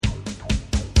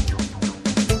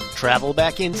Travel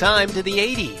back in time to the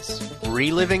 80s,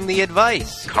 reliving the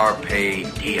advice, Carpe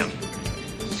diem.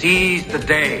 Seize the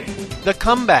day. the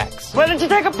comebacks, Why don't you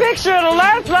take a picture? It'll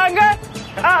last longer.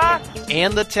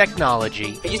 and the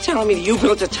technology. Are you telling me that you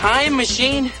built a time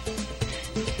machine?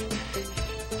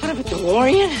 Out of a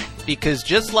DeLorean? Because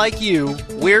just like you,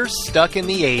 we're stuck in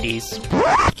the 80s.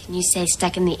 Can you say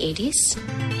stuck in the 80s?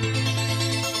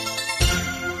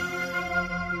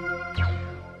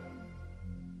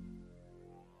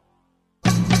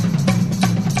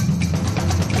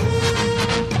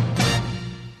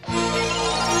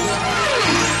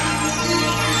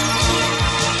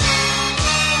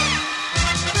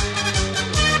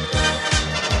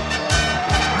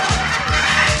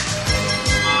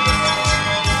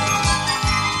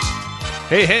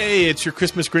 Hey, it's your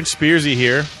Christmas Grinch Spearsy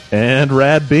here. And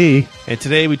Rad B. And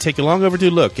today we take a long overdue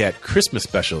look at Christmas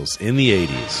specials in the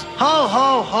 80s. Ho,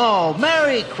 ho, ho.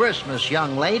 Merry Christmas,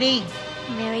 young lady.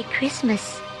 Merry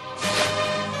Christmas,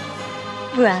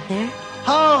 brother.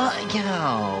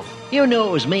 Oh, you knew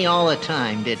it was me all the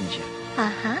time, didn't you?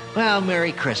 Uh-huh. Well,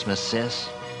 Merry Christmas, sis.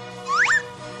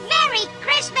 Merry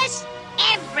Christmas,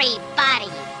 everybody!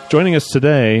 Joining us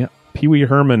today, Pee Wee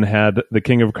Herman had the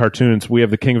king of cartoons. We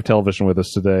have the king of television with us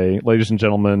today. Ladies and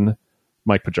gentlemen,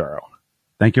 Mike Pajaro.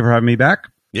 Thank you for having me back.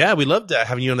 Yeah, we loved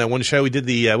having you on that one show. We did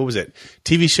the, what was it?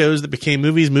 TV shows that became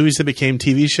movies, movies that became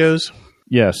TV shows.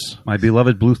 Yes. My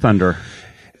beloved Blue Thunder.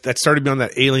 That started me on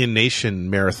that Alien Nation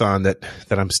marathon that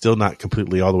I'm still not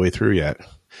completely all the way through yet.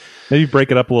 Maybe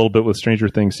break it up a little bit with Stranger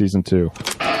Things Season 2. Come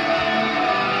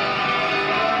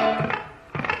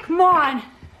on!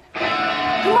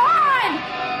 Come on!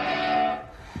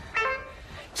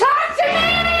 Talk to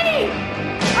me!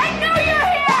 I know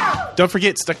you're here! Don't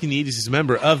forget, Stuck in the 80s is a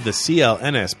member of the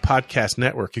CLNS Podcast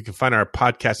Network. You can find our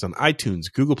podcast on iTunes,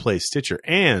 Google Play, Stitcher,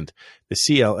 and the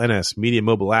CLNS Media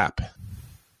mobile app.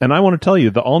 And I want to tell you,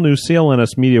 the all-new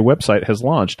CLNS Media website has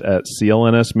launched at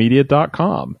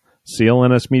clnsmedia.com.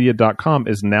 clnsmedia.com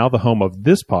is now the home of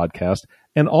this podcast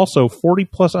and also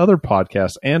 40-plus other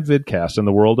podcasts and vidcasts in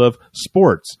the world of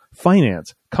sports,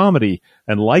 finance, comedy,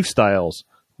 and lifestyles.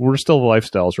 We're still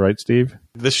lifestyles, right, Steve?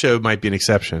 This show might be an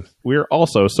exception. We're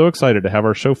also so excited to have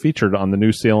our show featured on the new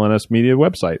CLNS Media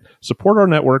website. Support our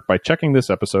network by checking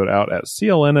this episode out at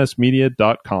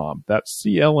clnsmedia.com. That's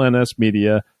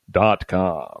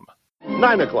clnsmedia.com.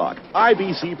 9 o'clock,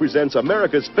 IBC presents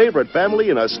America's favorite family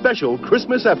in a special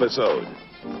Christmas episode.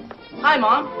 Hi,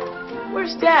 Mom.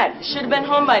 Where's Dad? Should have been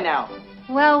home by now.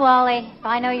 Well, Wally, if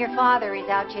I know your father, he's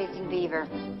out chasing beaver.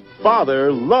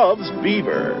 Father Loves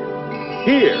Beaver.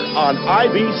 Here on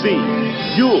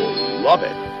IBC. You'll love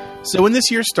it. So when this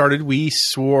year started, we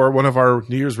swore one of our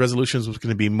New Year's resolutions was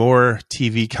going to be more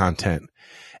TV content.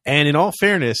 And in all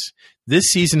fairness, this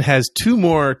season has 2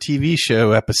 more TV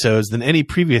show episodes than any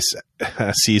previous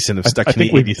season of Stuck in the 80s. I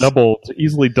think we've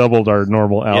easily doubled our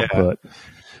normal output. Yeah.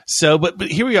 So, but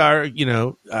here we are,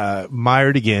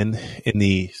 mired again in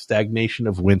the stagnation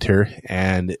of winter.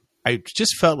 And I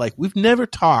just felt like we've never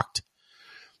talked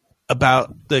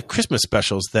about the Christmas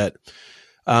specials that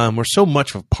were so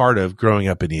much of a part of growing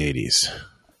up in the 80s.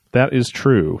 That is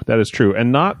true.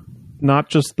 And not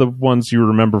just the ones you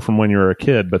remember from when you were a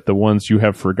kid, but the ones you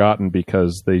have forgotten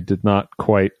because they did not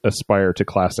quite aspire to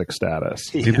classic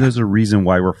status. Yeah. Maybe there's a reason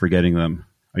why we're forgetting them.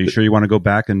 Are you sure you want to go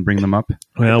back and bring them up?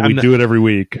 Well, we do it every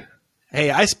week.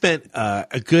 Hey, I spent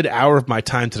a good hour of my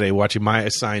time today watching my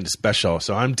assigned special,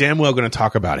 so I'm damn well going to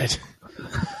talk about it.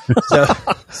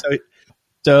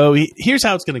 So here's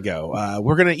how it's going to go.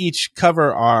 We're going to each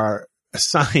cover our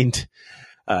assigned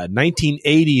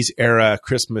 1980s era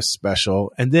Christmas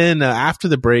special. And then after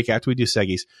the break, after we do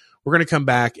Seggies, we're going to come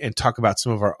back and talk about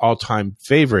some of our all-time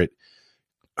favorite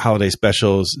holiday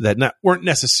specials that weren't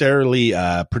necessarily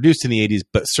produced in the 80s,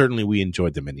 but certainly we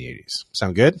enjoyed them in the 80s.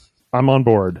 Sound good? I'm on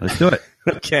board. Let's do it.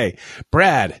 Okay.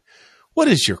 Brad, what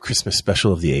is your Christmas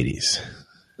special of the 80s?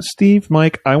 Steve,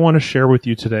 Mike, I want to share with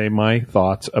you today my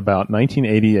thoughts about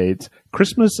 1988's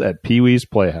Christmas at Pee Wee's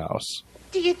Playhouse.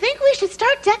 Do you think we should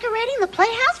start decorating the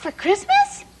playhouse for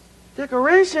Christmas?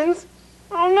 Decorations?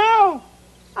 Oh, no.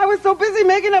 I was so busy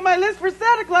making up my list for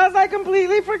Santa Claus, I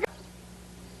completely forgot.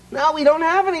 Now we don't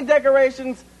have any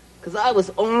decorations, because I was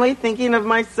only thinking of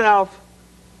myself.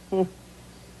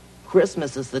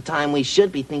 Christmas is the time we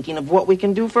should be thinking of what we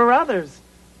can do for others.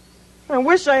 I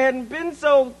wish I hadn't been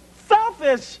so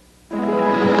selfish.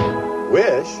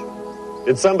 Wish?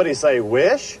 Did somebody say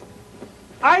wish?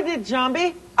 I did,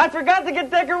 Jambi. I forgot to get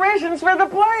decorations for the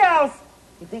playhouse.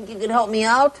 You think you could help me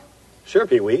out? Sure,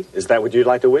 Pee-wee. Is that what you'd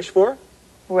like to wish for?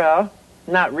 Well,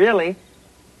 not really.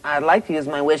 I'd like to use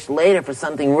my wish later for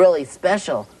something really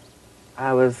special.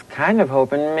 I was kind of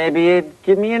hoping maybe you'd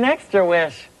give me an extra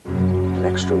wish. An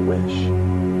extra wish?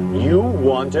 You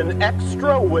want an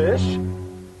extra wish?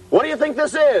 What do you think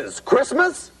this is?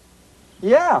 Christmas?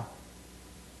 Yeah.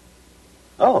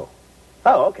 Oh,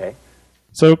 okay.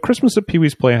 So Christmas at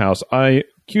Pee-wee's Playhouse. I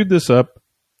queued this up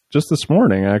just this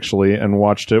morning, actually, and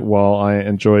watched it while I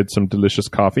enjoyed some delicious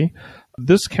coffee.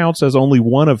 This counts as only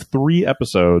one of 3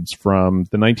 episodes from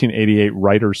the 1988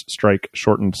 Writers' Strike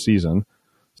shortened season.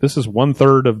 This is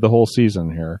 1/3 of the whole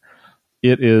season here.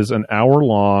 It is an hour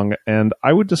long, and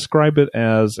I would describe it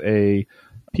as a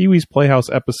Pee-wee's Playhouse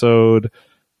episode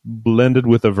blended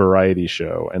with a variety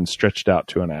show and stretched out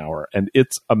to an hour. And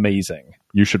it's amazing.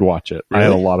 You should watch it. Really? I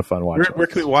had a lot of fun watching it. Where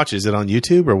can we watch it? Is it on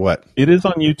YouTube or what? It is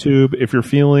on YouTube. If you're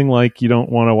feeling like you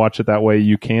don't want to watch it that way,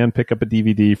 you can pick up a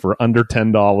DVD for under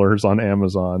 $10 on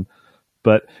Amazon.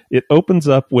 But it opens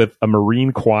up with a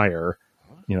Marine choir,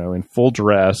 in full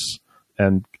dress,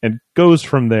 and goes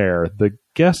from there. The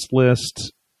guest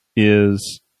list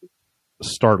is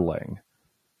startling.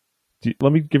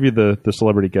 Let me give you the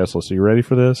celebrity guest list. Are you ready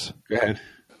for this? Go ahead.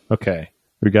 Okay.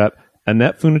 We got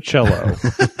Annette Funicello,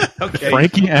 okay.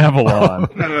 Frankie Avalon,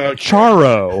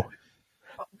 Charo,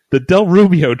 the Del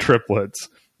Rubio triplets,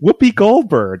 Whoopi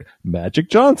Goldberg, Magic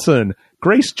Johnson,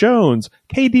 Grace Jones,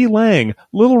 K.D. Lang,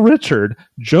 Little Richard,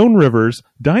 Joan Rivers,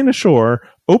 Dinah Shore,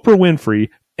 Oprah Winfrey,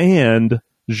 and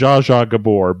Zsa Zsa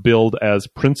Gabor, billed as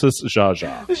Princess Zsa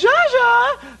Zsa. Zsa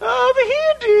Zsa, over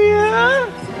here, dear.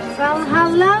 Well,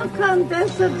 hello,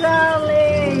 Contessa,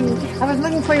 darling. I was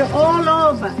looking for you all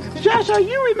over. Zsa Zsa,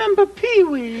 you remember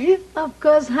Pee-wee? Of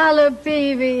course, hello,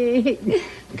 Pee-wee.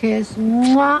 Kiss,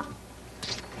 mwah.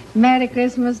 Merry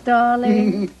Christmas,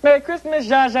 darling. Merry Christmas,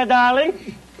 Zsa Zsa, darling.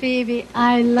 Phoebe,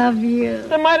 I love you.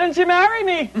 Then why don't you marry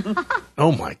me?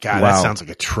 Oh, my God. Wow. That sounds like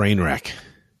a train wreck.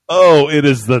 Oh, it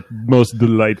is the most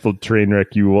delightful train wreck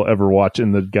you will ever watch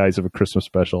in the guise of a Christmas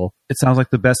special. It sounds like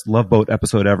the best Love Boat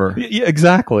episode ever. Yeah,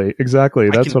 exactly.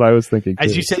 That's what I was thinking, too.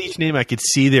 As you said each name, I could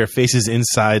see their faces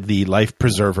inside the life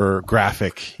preserver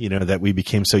graphic, that we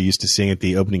became so used to seeing at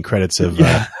the opening credits of...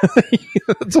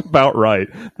 That's about right.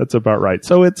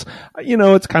 So it's,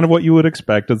 it's kind of what you would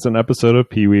expect. It's an episode of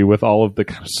Pee-wee with all of the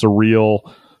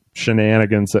surreal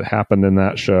shenanigans that happened in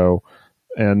that show.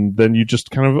 And then you just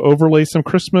kind of overlay some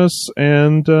Christmas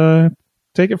and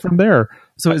take it from there.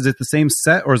 So is it the same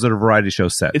set or is it a variety show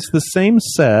set? It's the same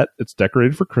set. It's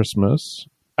decorated for Christmas.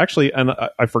 Actually, and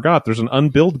I forgot, there's an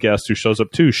unbilled guest who shows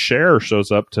up too. Cher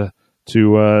shows up to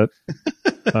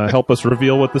help us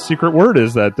reveal what the secret word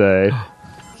is that day.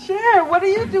 Cher, what are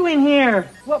you doing here?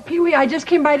 Well, Pee-wee, I just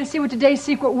came by to see what today's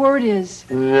secret word is.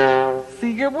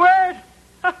 Secret word?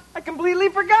 I completely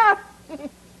forgot.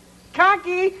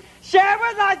 Conky, Cher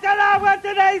would like to know what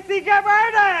today's secret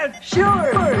word is.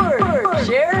 Sure.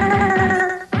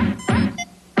 Cher.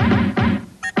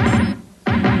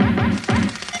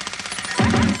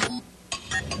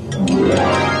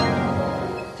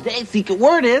 Today's secret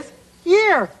word is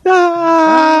here.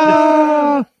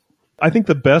 I think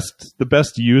the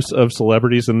best use of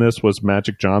celebrities in this was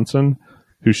Magic Johnson,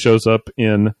 who shows up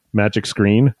in Magic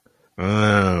Screen.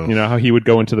 Oh. You know how he would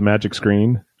go into the Magic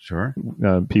Screen? Sure.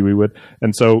 Pee-wee would.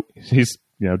 And so he's,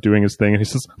 doing his thing, and he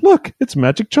says, "Look, it's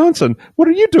Magic Johnson. What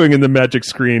are you doing in the Magic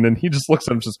Screen?" And he just looks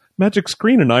at him and says, "Magic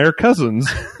Screen and I are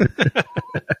cousins."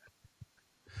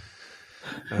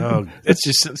 Oh, it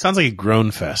sounds like a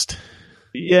groan fest.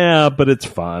 Yeah, but it's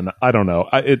fun. I don't know.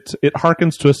 It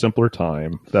harkens to a simpler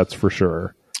time, that's for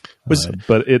sure.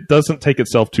 But it doesn't take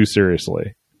itself too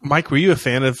seriously. Mike, were you a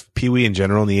fan of Pee-wee in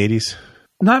general in the 80s?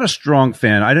 Not a strong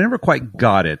fan. I never quite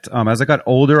got it. As I got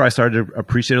older, I started to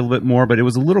appreciate it a little bit more, but it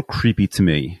was a little creepy to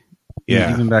me.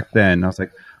 Yeah. Even back then, I was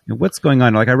like, what's going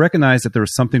on? Like, I recognized that there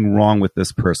was something wrong with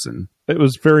this person. It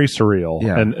was very surreal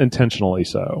and intentionally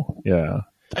so. Yeah.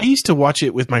 I used to watch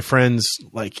it with my friends,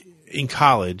 like, in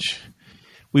college.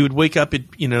 We would wake up at,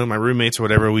 my roommates or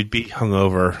whatever, we'd be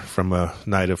hungover from a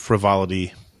night of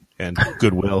frivolity and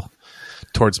goodwill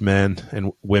towards men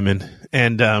and women.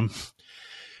 And,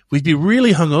 we'd be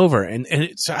really hungover. And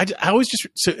so I always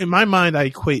so in my mind, I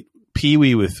equate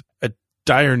Pee-wee with a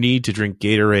dire need to drink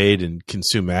Gatorade and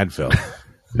consume Advil.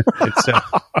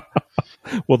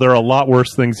 Well, there are a lot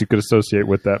worse things you could associate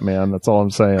with that man. That's all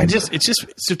I'm saying.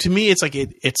 So to me, it's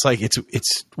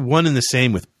one and the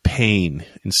same with pain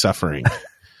and suffering.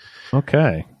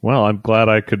 Okay. Well, I'm glad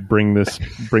I could bring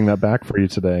that back for you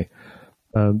today.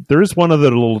 There is one other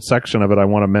little section of it I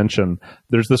want to mention.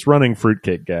 There's this running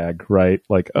fruitcake gag, right?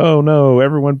 Like, oh no,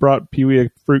 everyone brought Pee-wee a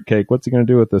fruitcake. What's he going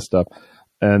to do with this stuff?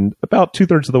 And about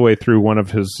 2/3 of the way through, one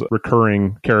of his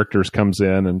recurring characters comes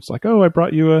in and it's like, oh, I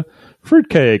brought you a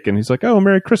fruitcake. And he's like, oh,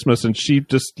 Merry Christmas. And she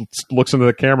just looks into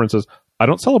the camera and says, I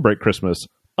don't celebrate Christmas.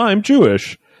 I'm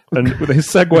Jewish. And they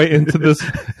segue into this.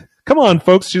 Come on,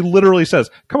 folks. She literally says,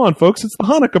 come on, folks. It's the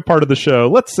Hanukkah part of the show.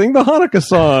 Let's sing the Hanukkah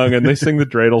song. And they sing the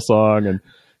dreidel song. And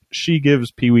she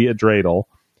gives Pee-wee a dreidel.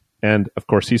 And, of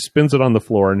course, he spins it on the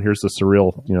floor. And here's the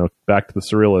surreal, back to the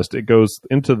surrealist. It goes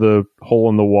into the hole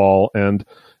in the wall. And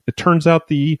it turns out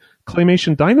the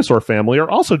claymation dinosaur family are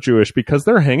also Jewish because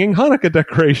they're hanging Hanukkah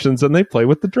decorations and they play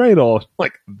with the dreidel.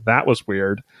 Like, that was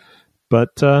weird.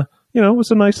 But, it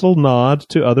was a nice little nod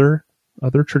to other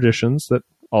traditions that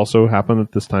also happen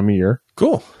at this time of year.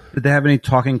 Cool. Did they have any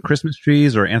talking Christmas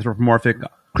trees or anthropomorphic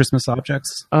Christmas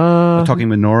objects? A talking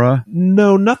menorah?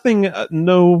 No, nothing.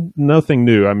 Nothing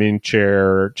new. I mean,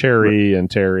 Cherry and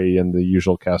Terry and the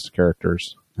usual cast of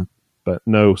characters, but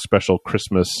no special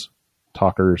Christmas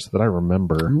talkers that I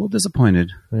remember. I'm a little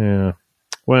disappointed. Yeah.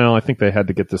 Well, I think they had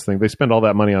to get this thing. They spend all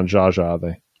that money on Zsa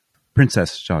Zsa.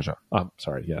 Princess Zsa Zsa. Oh,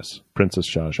 sorry. Yes, Princess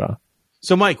Zsa Zsa.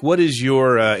 So, Mike, what is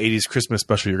your 80s Christmas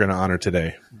special you're going to honor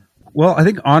today? Well, I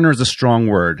think honor is a strong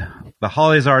word. The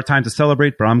holidays are a time to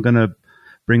celebrate, but I'm going to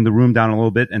bring the room down a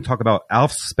little bit and talk about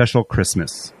Alf's Special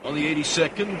Christmas. On the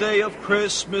 82nd day of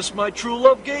Christmas, my true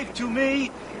love gave to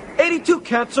me 82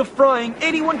 cats of frying,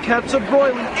 81 cats of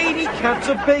broiling, 80 cats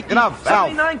of baking, Enough,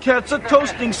 79 cats of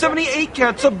toasting, 78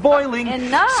 cats of boiling,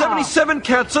 Enough. 77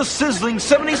 cats of sizzling,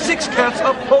 76 cats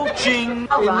of poaching.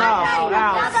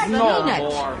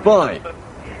 Fine.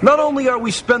 Not only are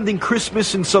we spending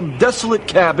Christmas in some desolate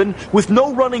cabin with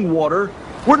no running water,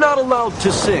 we're not allowed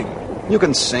to sing. You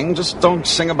can sing, just don't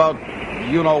sing about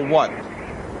you-know-what.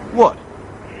 What?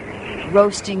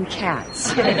 Roasting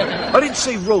cats. I didn't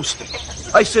say roasting.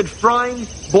 I said frying,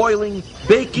 boiling,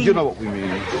 baking. You know what we mean.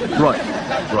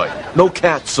 Right. No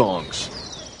cat songs.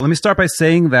 Let me start by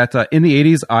saying that in the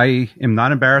 80s, I am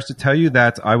not embarrassed to tell you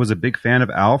that I was a big fan of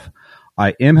Alf.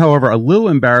 I am, however, a little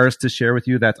embarrassed to share with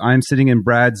you that I'm sitting in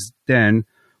Brad's den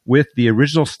with the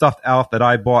original stuffed Alf that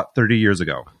I bought 30 years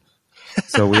ago.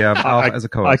 So we have Alf as a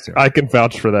co-host here. I can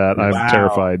vouch for that. Wow. I'm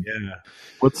terrified. Yeah.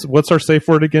 What's our safe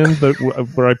word again?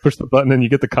 Where I push the button and you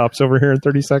get the cops over here in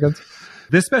 30 seconds?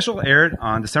 This special aired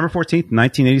on December 14th,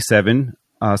 1987.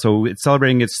 So it's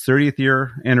celebrating its 30th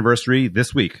year anniversary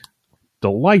this week.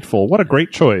 Delightful. What a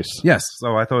great choice. Yes.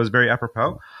 So I thought it was very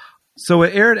apropos. So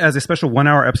it aired as a special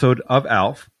 1-hour episode of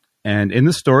Alf. And in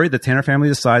the story, the Tanner family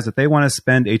decides that they want to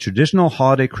spend a traditional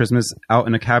holiday Christmas out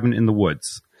in a cabin in the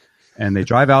woods. And they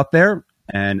drive out there,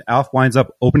 and Alf winds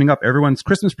up opening up everyone's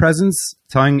Christmas presents,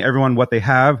 telling everyone what they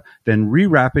have, then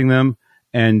rewrapping them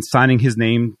and signing his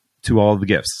name to all of the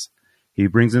gifts. He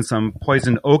brings in some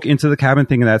poison oak into the cabin,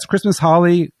 thinking that's Christmas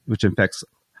holly, which infects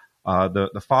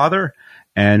the father,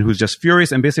 and who's just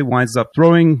furious and basically winds up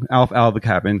throwing Alf out of the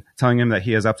cabin, telling him that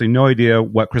he has absolutely no idea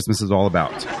what Christmas is all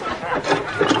about.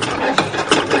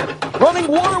 Running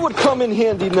water would come in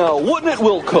handy now, wouldn't it,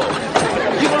 Wilco?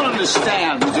 You don't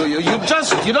understand, do you?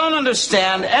 You don't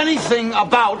understand anything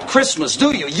about Christmas,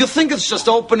 do you? You think it's just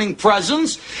opening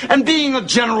presents and being a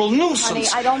general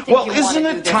nuisance. Honey, I don't think you isn't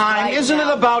want to it do time? this right isn't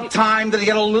now. it about time that you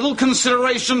get a little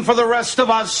consideration for the rest of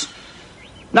us?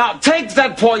 Now, take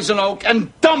that poison oak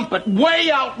and dump it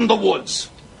way out in the woods.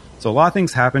 So a lot of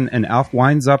things happen, and Alf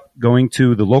winds up going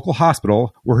to the local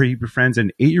hospital where he befriends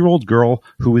an 8-year-old girl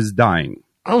who is dying.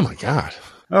 Oh, my God.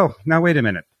 Oh, now wait a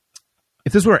minute.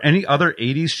 If this were any other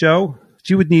 80s show,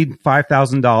 she would need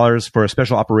 $5,000 for a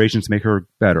special operation to make her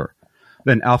better.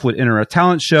 Then Alf would enter a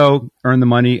talent show, earn the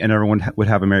money, and everyone would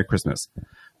have a Merry Christmas.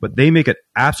 But they make it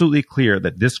absolutely clear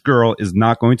that this girl is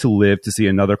not going to live to see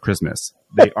another Christmas.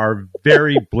 They are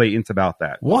very blatant about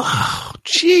that. Wow.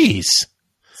 Jeez.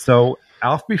 So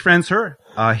Alf befriends her.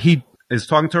 He is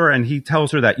talking to her, and he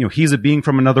tells her that, he's a being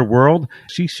from another world.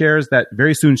 She shares that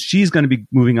very soon she's going to be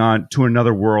moving on to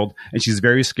another world, and she's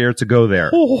very scared to go there.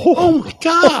 Oh my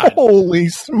God. Holy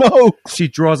smokes. She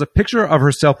draws a picture of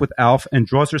herself with Alf and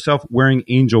draws herself wearing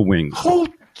angel wings.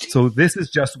 So this is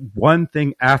just one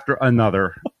thing after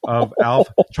another of Alf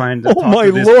trying to talk my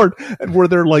to this. Lord. And were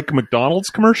there like McDonald's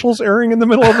commercials airing in the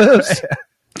middle of this?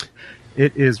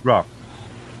 It is rough.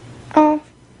 Oh,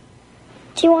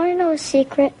 do you want to know a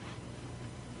secret?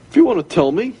 If you want to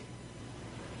tell me.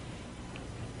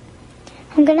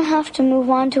 I'm going to have to move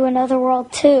on to another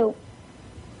world, too.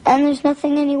 And there's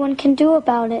nothing anyone can do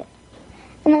about it.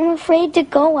 And I'm afraid to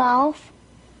go, Alf.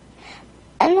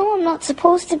 I know I'm not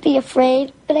supposed to be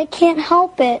afraid, but I can't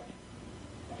help it.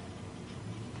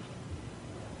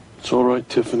 It's all right,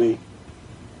 Tiffany.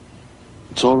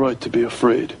 It's all right to be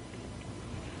afraid.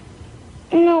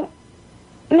 No,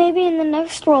 Maybe in the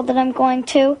next world that I'm going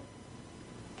to,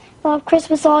 we'll have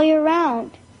Christmas all year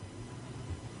round.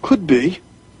 Could be.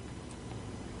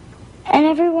 And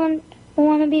everyone will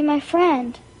want to be my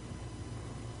friend.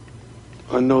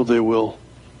 I know they will.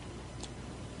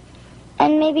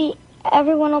 And maybe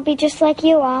everyone will be just like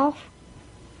you, Alf.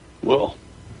 Well,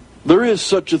 there is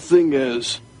such a thing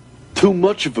as too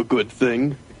much of a good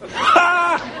thing.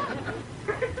 I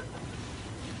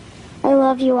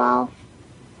love you, Alf.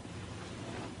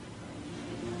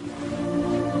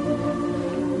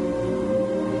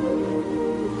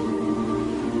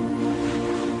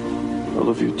 I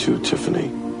love you too,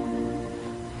 Tiffany.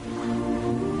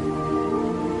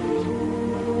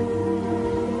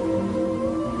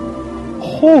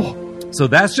 Oh. So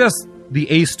that's just the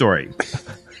A story.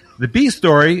 The B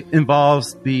story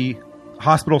involves the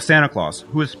hospital Santa Claus,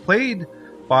 who is played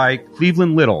by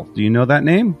Cleveland Little. Do you know that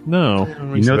name? No.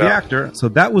 You know the actor. So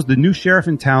that was the new sheriff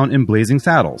in town in Blazing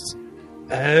Saddles.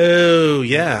 Oh,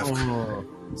 yeah.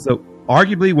 So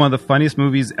arguably one of the funniest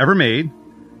movies ever made.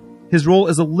 His role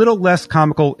is a little less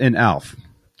comical in Alf.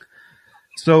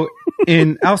 So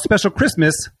in Alf's Special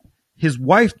Christmas, his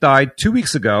wife died 2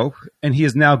 weeks ago, and he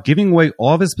is now giving away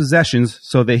all of his possessions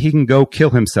so that he can go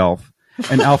kill himself.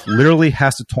 And Alf literally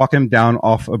has to talk him down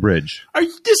off a bridge.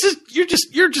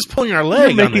 You're just pulling our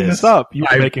leg. You're making this up. You're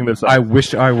making this up. I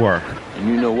wish I were. And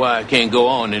you know why I can't go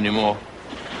on anymore.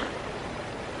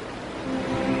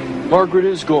 Margaret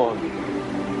is gone.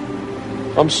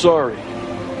 I'm sorry.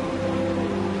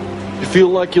 You feel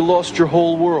like you lost your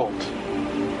whole world.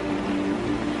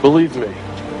 Believe me,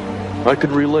 I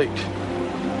could relate.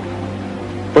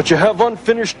 But you have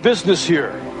unfinished business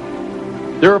here.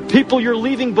 There are people you're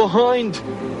leaving behind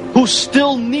who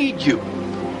still need you.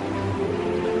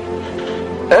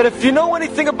 And if you know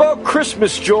anything about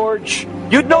Christmas, George,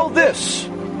 you'd know this.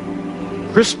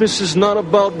 Christmas is not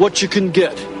about what you can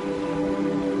get,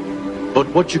 but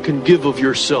what you can give of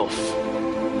yourself.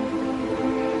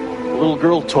 A little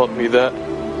girl taught me that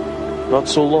not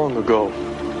so long ago.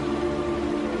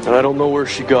 And I don't know where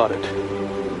she got it.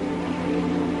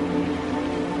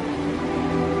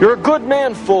 You're a good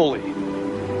man, Foley.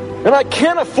 And I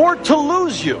can't afford to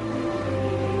lose you.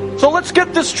 So let's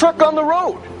get this truck on the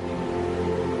road.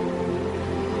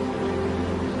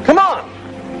 Come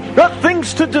on. Got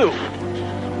things to do.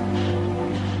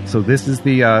 So this is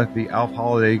the Alf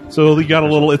Holiday. So you got a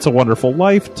little It's a Wonderful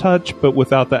Life touch, but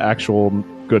without the actual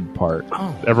good part.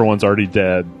 Oh. Everyone's already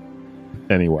dead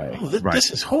anyway. Oh,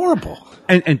 this is horrible.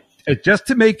 And just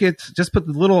to make it, just put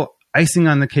the little icing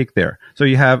on the cake there. So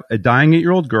you have a dying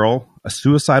 8-year-old girl, a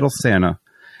suicidal Santa.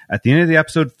 At the end of the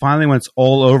episode, finally, when it's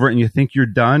all over and you think you're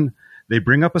done, they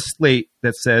bring up a slate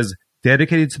that says,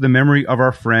 dedicated to the memory of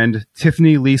our friend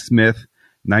Tiffany Lee Smith,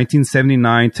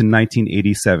 1979 to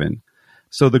 1987.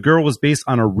 So the girl was based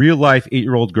on a real-life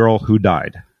 8-year-old girl who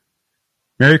died.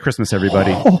 Merry Christmas,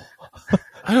 everybody. Oh,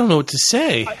 I don't know what to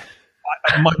say.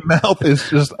 My mouth is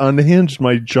just unhinged.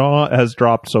 My jaw has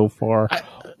dropped so far.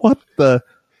 What the...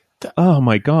 Oh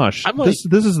my gosh! I'm like,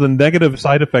 this is the negative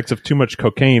side effects of too much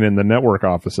cocaine in the network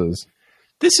offices.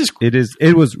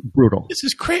 It was brutal. This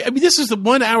is crazy. I mean, this is the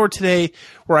 1 hour today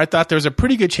where I thought there was a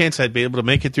pretty good chance I'd be able to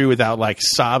make it through without like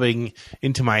sobbing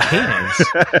into my hands.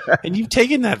 And you've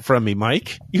taken that from me,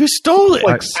 Mike. You stole it.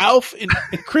 Like Alf in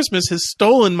Christmas has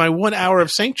stolen my 1 hour of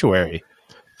sanctuary.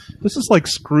 This is like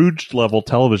Scrooge level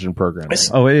television programming.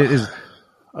 Oh, it is.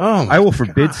 Oh, I will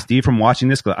forbid Steve from watching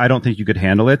this because I don't think you could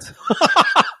handle it.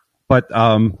 But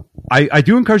I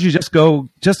do encourage you just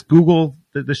Google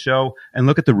the show and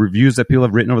look at the reviews that people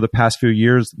have written over the past few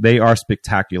years. They are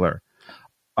spectacular.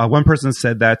 One person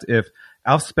said that if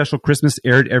Alf's Special Christmas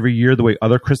aired every year the way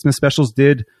other Christmas specials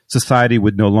did, society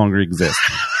would no longer exist.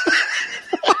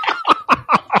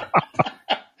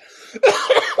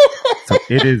 So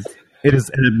it is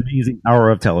an amazing hour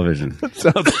of television. That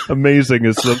sounds amazing.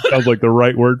 It sounds like the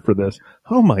right word for this.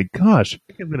 Oh my gosh.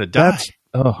 I'm going to die.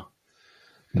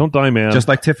 Don't die, man. Just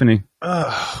like Tiffany.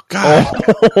 Oh, God.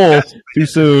 Oh, too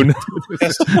soon.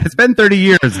 It's been 30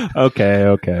 years. Okay.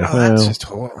 Oh, that's just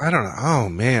horrible. I don't know. Oh,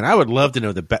 man. I would love to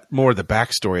know more of the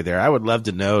backstory there. I would love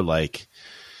to know, like,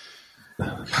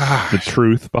 the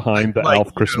truth behind the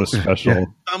Alf Christmas special.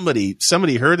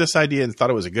 Somebody heard this idea and thought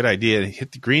it was a good idea and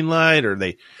hit the green light, or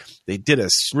they did a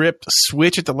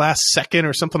switch at the last second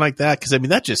or something like that. Because, I mean,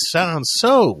 that just sounds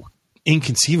so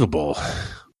inconceivable.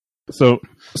 So,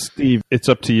 Steve, it's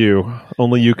up to you.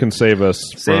 Only you can save us.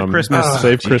 Save Christmas.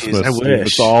 Save Christmas. I Steve. wish.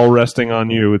 It's all resting on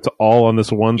you. It's all on this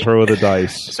one throw of the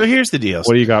dice. So here's the deal.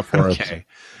 What do you got for us? Okay.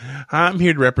 I'm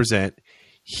here to represent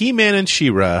He-Man and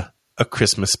She-Ra, a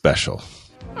Christmas special.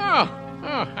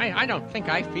 I don't think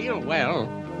I feel well.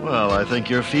 Well, I think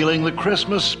you're feeling the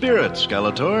Christmas spirit,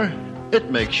 Skeletor. It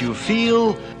makes you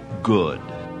feel good.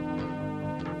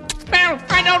 Well,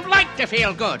 I don't like to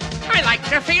feel good. I like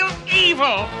to feel evil.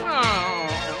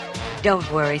 Oh. Don't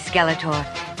worry, Skeletor.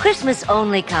 Christmas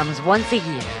only comes once a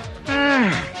year.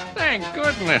 Thank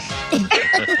goodness.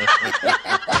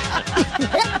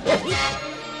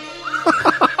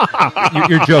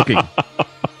 You're joking.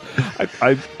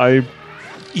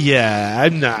 Yeah,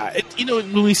 I'm not.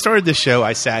 When we started the show,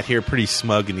 I sat here pretty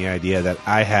smug in the idea that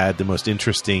I had the most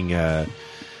interesting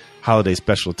holiday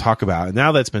special to talk about. And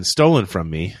now that's been stolen from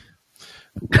me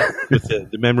with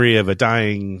the memory of a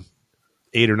dying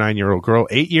 8 or 9 year old girl.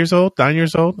 8 years old? 9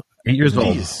 years old? 8 years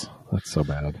old. That's so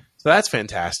bad. So that's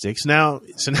fantastic. So now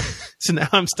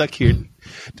I'm stuck here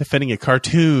defending a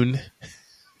cartoon.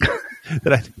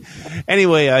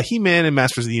 Anyway, He-Man and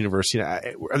Masters of the Universe.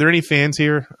 Are there any fans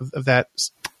here of that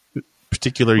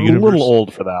particular universe? A little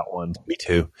old for that one. Me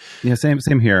too. Yeah,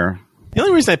 same here. The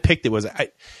only reason I picked it was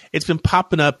it's been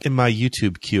popping up in my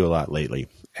YouTube queue a lot lately,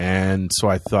 and so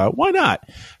I thought, why not?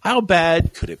 How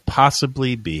bad could it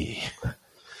possibly be?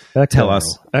 Tell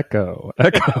us. Echo.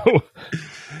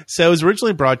 So it was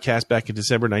originally broadcast back in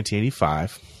December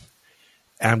 1985,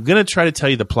 and I'm going to try to tell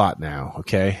you the plot now.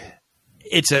 Okay.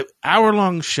 It's an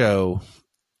hour-long show.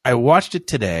 I watched it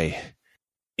today.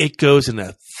 It goes in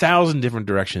 1,000 different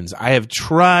directions. I have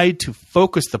tried to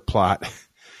focus the plot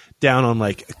down on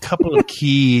like a couple of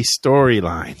key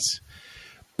storylines.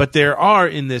 But there are,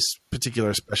 in this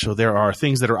particular special, there are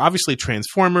things that are obviously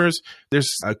Transformers. There's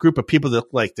a group of people that look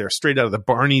like they're straight out of the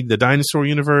Barney the Dinosaur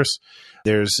universe.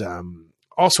 There's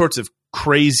all sorts of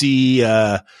crazy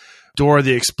Dora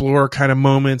the Explorer kind of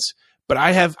moments. But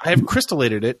I have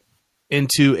crystallated it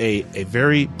into a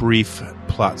very brief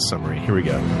plot summary. Here we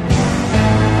go.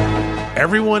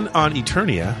 Everyone on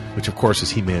Eternia, which of course is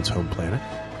He-Man's home planet,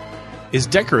 is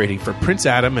decorating for Prince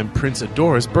Adam and Prince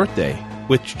Adora's birthday,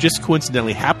 which just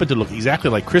coincidentally happened to look exactly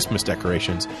like Christmas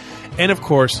decorations. And of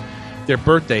course, their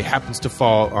birthday happens to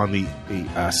fall on the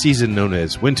season known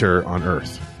as winter on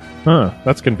Earth. Huh,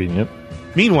 that's convenient.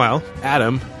 Meanwhile,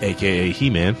 Adam, a.k.a.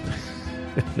 He-Man,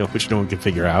 which no one can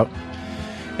figure out,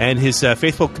 and his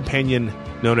faithful companion,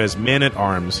 known as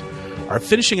Man-at-Arms, are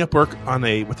finishing up work on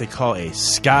what they call a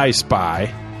Sky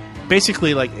Spy,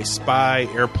 basically like a spy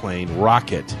airplane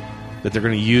rocket that they're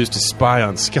going to use to spy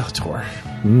on Skeletor.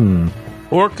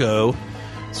 Orko,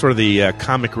 sort of the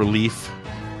comic relief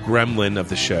gremlin of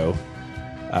the show,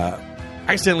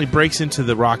 accidentally breaks into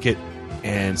the rocket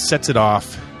and sets it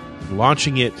off,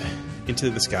 launching it into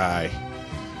the sky.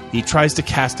 He tries to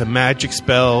cast a magic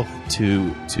spell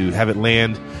to have it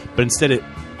land, but instead it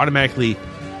automatically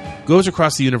goes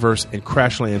across the universe and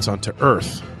crash lands onto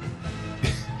Earth.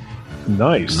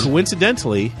 Nice.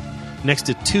 Coincidentally, next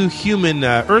to two human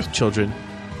Earth children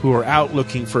who are out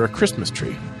looking for a Christmas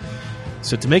tree.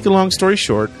 So to make a long story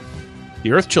short,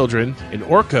 the Earth children and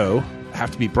Orko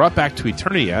have to be brought back to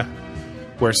Eternia,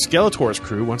 where Skeletor's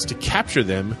crew wants to capture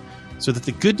them so that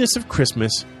the goodness of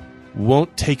Christmas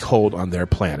won't take hold on their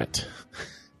planet.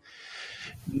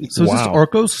 So is this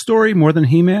Orko's story more than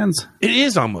He-Man's? It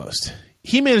is almost.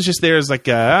 He-Man is just there as like,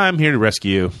 I'm here to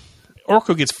rescue you.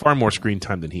 Orko gets far more screen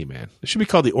time than He-Man. It should be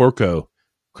called the Orko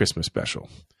Christmas Special.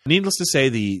 Needless to say,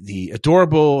 the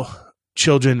adorable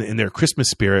children in their Christmas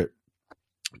spirit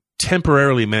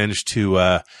temporarily manage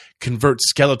to convert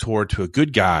Skeletor to a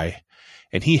good guy,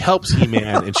 and he helps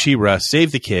He-Man and She-Ra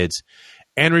save the kids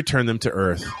and return them to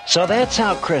Earth. So that's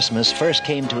how Christmas first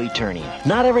came to Eternia.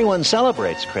 Not everyone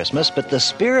celebrates Christmas, but the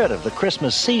spirit of the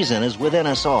Christmas season is within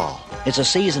us all. It's a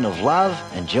season of love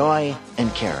and joy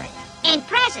and caring. And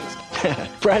presents.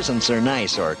 Presents are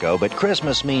nice, Orko, but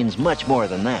Christmas means much more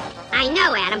than that. I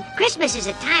know, Adam. Christmas is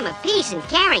a time of peace and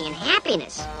caring and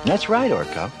happiness. That's right,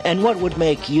 Orko. And what would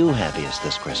make you happiest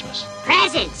this Christmas?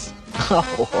 Presents.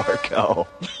 Oh, Orko.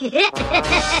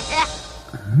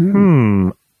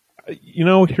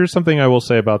 Here's something I will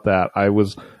say about that. I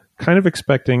was kind of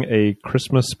expecting a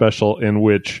Christmas special in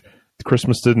which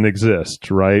Christmas didn't exist,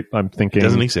 right? I'm thinking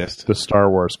doesn't exist. The Star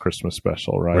Wars Christmas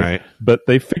special, right? Right. But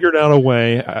they figured out a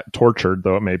way, tortured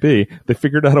though it may be, they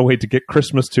figured out a way to get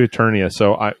Christmas to Eternia.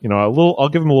 So I'll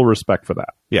give them a little respect for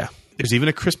that. Yeah. There's even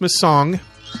a Christmas song.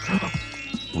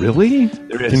 Really?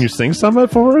 There is. Can you sing some of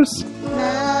it for us?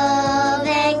 Love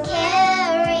and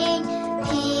caring,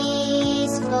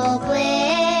 peaceful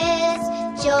bliss,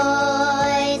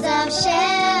 joys of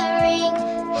sharing,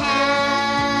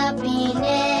 happiness,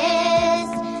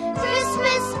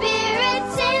 Christmas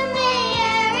spirits in the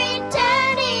air,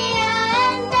 Eternia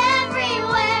and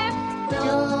everywhere.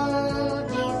 Don't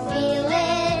you feel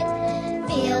it?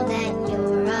 Feel that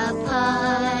you're a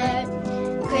part.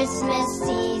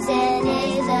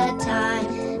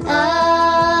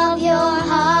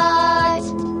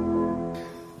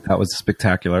 was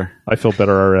spectacular. I feel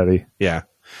better already. Yeah.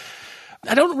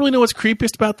 I don't really know what's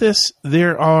creepiest about this.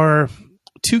 There are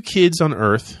 2 kids on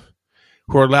Earth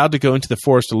who are allowed to go into the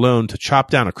forest alone to chop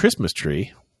down a Christmas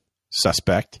tree.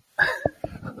 Suspect.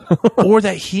 Or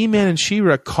that He-Man and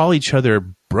She-Ra call each other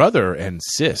brother and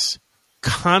sis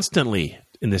constantly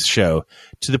in this show,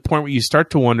 to the point where you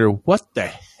start to wonder what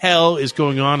the hell is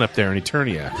going on up there in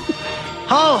Eternia.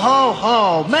 Ho, ho,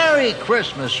 ho. Merry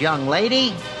Christmas, young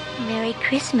lady. Merry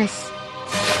Christmas,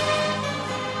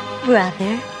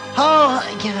 brother.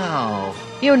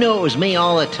 Oh, you knew it was me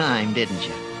all the time, didn't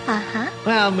you? Uh-huh.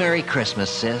 Well, Merry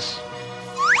Christmas, sis.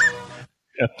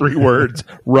 Yeah, 3 words.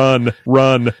 Run,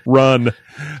 run, run.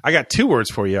 I got 2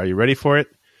 words for you. Are you ready for it?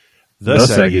 The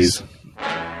Seggies.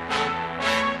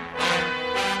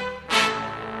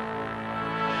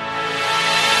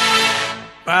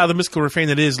 Wow, the mystical refrain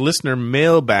that is listener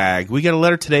mailbag. We got a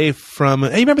letter today from...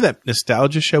 Hey, remember that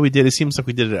nostalgia show we did? It seems like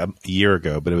we did it a year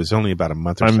ago, but it was only about a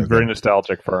month or so ago. I'm very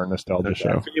nostalgic for our nostalgia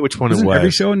show. I forget which one Isn't it was.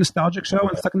 every show a nostalgic show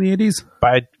and stuck in the 80s?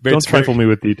 Don't trifle me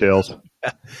with details.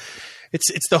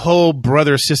 It's the whole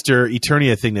brother-sister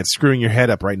Eternia thing that's screwing your head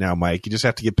up right now, Mike. You just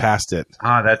have to get past it.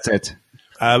 That's it.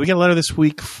 We got a letter this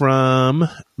week from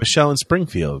Michelle in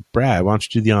Springfield. Brad, why don't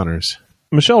you do the honors?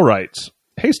 Michelle writes,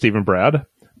 Hey, Steve and Brad.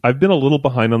 I've been a little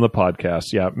behind on the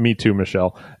podcast. Yeah, me too,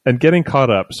 Michelle. And getting caught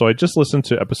up, so I just listened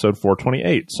to episode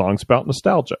 428, Songs About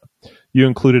Nostalgia. You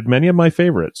included many of my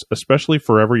favorites, especially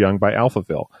Forever Young by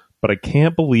Alphaville. But I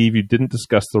can't believe you didn't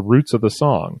discuss the roots of the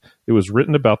song. It was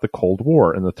written about the Cold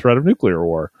War and the threat of nuclear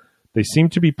war. They seem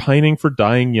to be pining for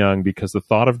dying young because the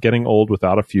thought of getting old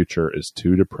without a future is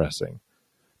too depressing.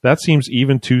 That seems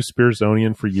even too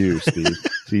Spearsonian for you, Steve.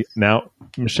 See, now,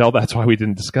 Michelle, that's why we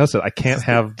didn't discuss it. I can't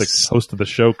have the host of the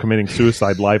show committing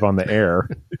suicide live on the air.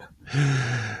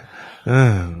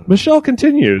 Michelle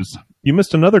continues, You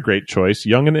missed another great choice,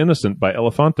 Young and Innocent by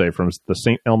Elefante from the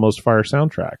St. Elmo's Fire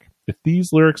soundtrack. If these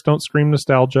lyrics don't scream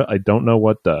nostalgia, I don't know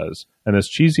what does. And as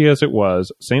cheesy as it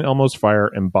was, St. Elmo's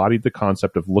Fire embodied the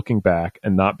concept of looking back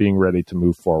and not being ready to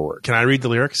move forward. Can I read the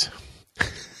lyrics?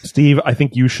 Steve, I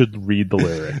think you should read the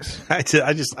lyrics.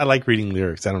 I like reading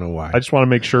lyrics. I don't know why. I just want to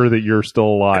make sure that you're still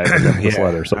alive in this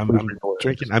letter. So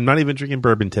I'm not even drinking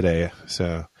bourbon today.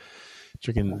 So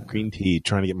drinking green tea,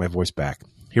 trying to get my voice back.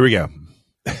 Here we go.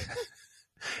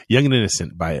 Young and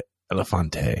Innocent by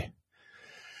Elefante.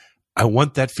 I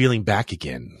want that feeling back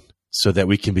again so that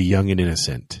we can be young and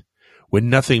innocent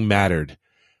when nothing mattered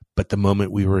but the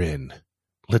moment we were in.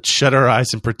 Let's shut our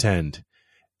eyes and pretend.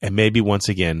 And maybe once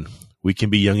again, we can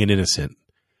be young and innocent,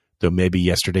 though maybe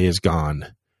yesterday is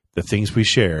gone. The things we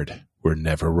shared were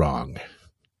never wrong.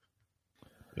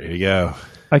 There you go.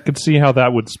 I could see how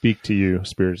that would speak to you,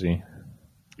 Spearsy.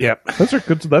 Yep. Those are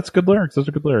good. That's good lyrics. Those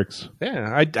are good lyrics.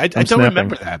 Yeah, I don't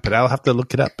remember that, but I'll have to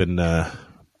look it up and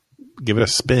give it a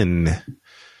spin.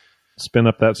 Spin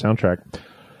up that soundtrack.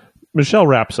 Michelle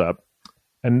wraps up.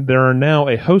 And there are now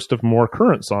a host of more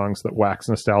current songs that wax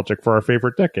nostalgic for our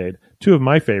favorite decade. 2 of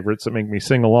my favorites that make me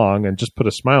sing along and just put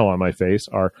a smile on my face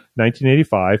are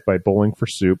 1985 by Bowling for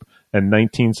Soup and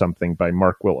 19-something by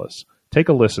Mark Willis. Take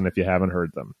a listen if you haven't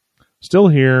heard them. Still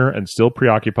here and still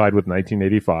preoccupied with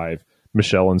 1985,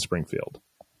 Michelle in Springfield.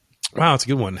 Wow, it's a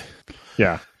good one.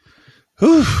 Yeah.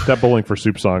 Whew. That Bowling for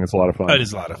Soup song is a lot of fun. It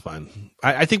is a lot of fun.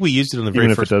 I think we used it on the very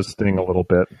first. Even if it does sting a little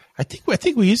bit. I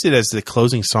think we used it as the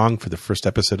closing song for the first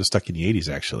episode of Stuck in the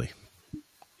 80s, actually.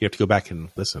 You have to go back and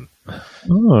listen.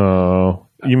 Oh.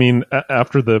 You mean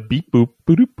after the beep boop,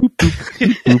 boop boop boop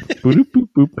beep boop, boop boop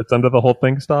boop, that's under the whole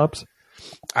thing stops?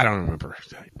 I don't remember.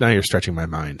 Now you're stretching my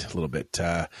mind a little bit.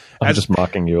 I'm just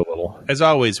mocking you a little. As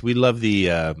always, we love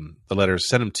the letters.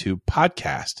 Send them to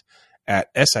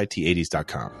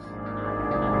podcast@sit80s.com.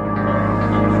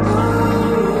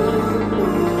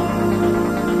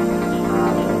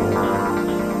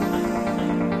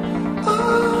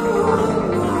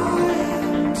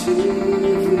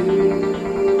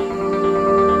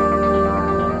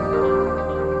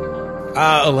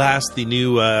 Alas, the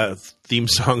new theme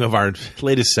song of our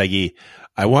latest Seggy,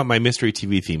 I Want My Mystery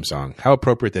TV theme song. How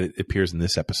appropriate that it appears in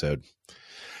this episode.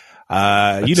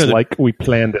 Like we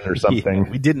planned it or something.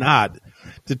 Yeah, we did not.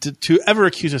 To ever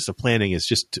accuse us of planning is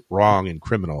just wrong and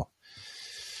criminal.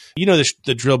 You know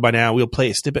the drill by now. We'll play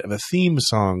a snippet of a theme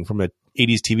song from a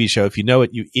 80s TV show. If you know it,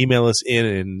 you email us in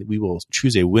and we will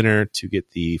choose a winner to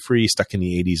get the free Stuck in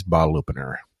the 80s bottle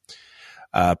opener.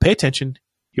 Pay attention.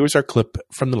 Here was our clip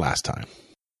from the last time.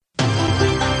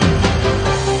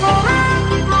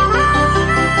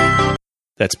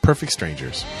 That's Perfect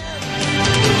Strangers.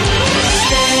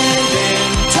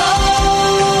 Standing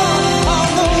tall on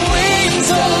the wings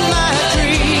of my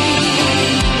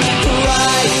dream,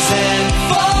 rising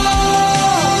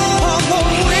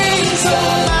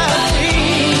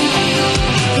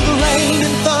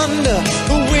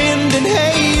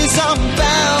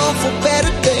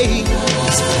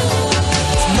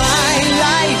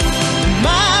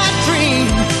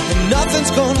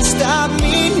about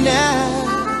me now.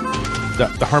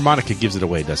 The harmonica gives it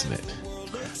away, doesn't it?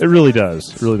 It really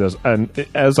does. It really does. And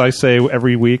as I say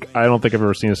every week, I don't think I've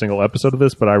ever seen a single episode of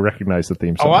this, but I recognize the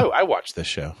theme song. Oh, I watched this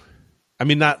show. I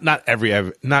mean, not every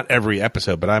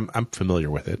episode, but I'm familiar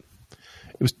with it.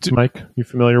 It was Mike, you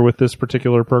familiar with this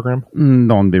particular program?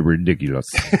 Don't be ridiculous.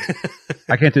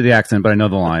 I can't do the accent, but I know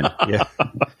the line. Yeah.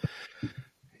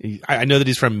 I know that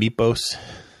he's from Meepos.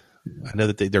 I know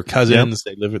that they're cousins.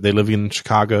 Yep. They live in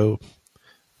Chicago.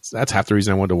 So that's half the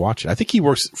reason I wanted to watch it. I think he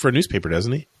works for a newspaper,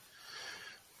 doesn't he?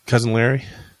 Cousin Larry.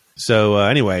 So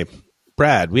anyway,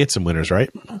 Brad, we had some winners, right?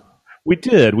 We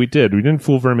did. We didn't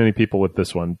fool very many people with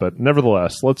this one, but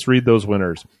nevertheless, let's read those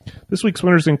winners. This week's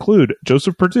winners include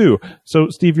Joseph Perdue. So,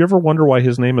 Steve, you ever wonder why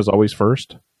his name is always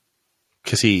first?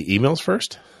 Because he emails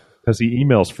first? Because he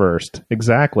emails first.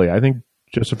 Exactly. I think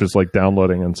Joseph is like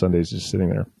downloading on Sundays, just sitting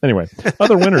there. Anyway,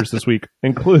 other winners this week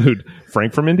include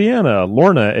Frank from Indiana,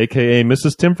 Lorna, a.k.a.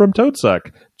 Mrs. Tim from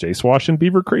Toadsuck, Jay Swash in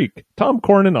Beaver Creek, Tom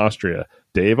Korn in Austria,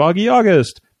 Dave Augie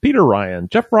August, Peter Ryan,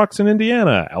 Jeff Rocks in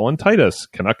Indiana, Alan Titus,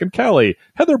 Canuck and Callie,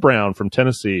 Heather Brown from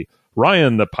Tennessee,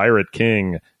 Ryan the Pirate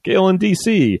King, Gail in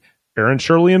D.C., Aaron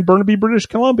Shirley in Burnaby, British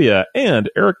Columbia, and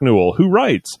Eric Newell, who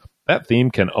writes, "That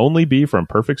theme can only be from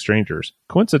Perfect Strangers.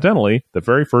 Coincidentally, the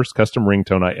very first custom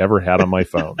ringtone I ever had on my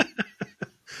phone."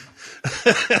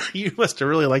 You must have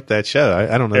really liked that show.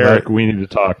 I don't know. Eric, we need to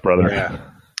talk, brother. Yeah.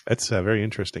 That's very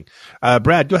interesting.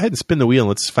 Brad, go ahead and spin the wheel and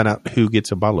let's find out who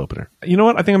gets a bottle opener. You know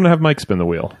what? I think I'm going to have Mike spin the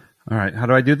wheel. All right. How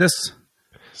do I do this?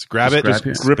 Just grab it. Just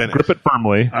grip it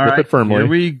firmly. All right. Grip it firmly. Here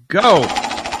we go.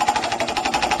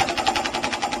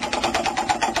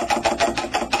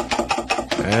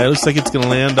 It looks like it's going to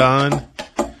land on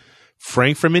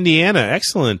Frank from Indiana.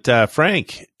 Excellent.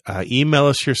 Frank, email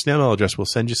us your snail mail address. We'll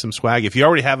send you some swag. If you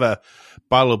already have a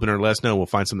bottle opener, let us know. We'll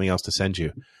find something else to send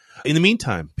you. In the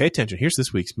meantime, pay attention. Here's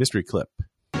this week's mystery clip.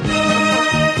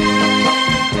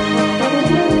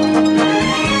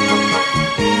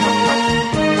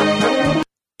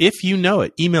 If you know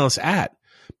it, email us at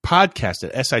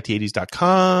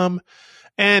podcast@sit80s.com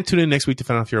and tune in next week to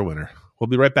find out if you're a winner. We'll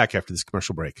be right back after this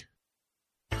commercial break.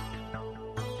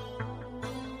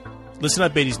 Listen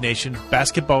up, 80s Nation.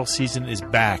 Basketball season is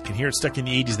back, and here at Stuck in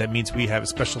the 80s, that means we have a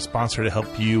special sponsor to help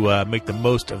you make the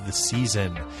most of the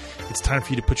season. It's time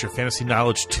for you to put your fantasy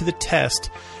knowledge to the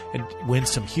test and win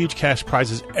some huge cash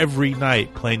prizes every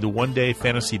night playing the one-day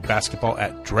fantasy basketball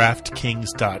at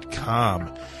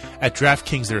DraftKings.com. At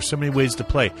DraftKings, there are so many ways to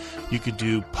play. You could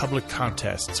do public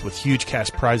contests with huge cash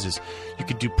prizes. You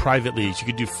could do private leagues. You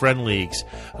could do friend leagues.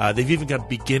 They've even got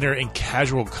beginner and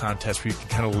casual contests where you can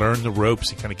kind of learn the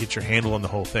ropes and kind of get your handle on the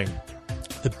whole thing.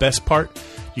 The best part,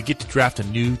 you get to draft a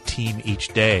new team each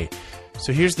day.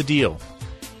 So here's the deal.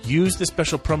 Use the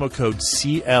special promo code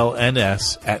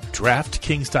CLNS at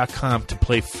DraftKings.com to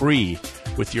play free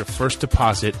with your first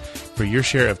deposit for your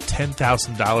share of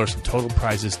 $10,000 in total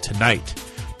prizes tonight.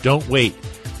 Don't wait.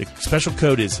 The special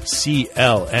code is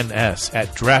CLNS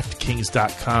at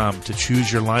DraftKings.com to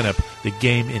choose your lineup, the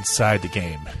game inside the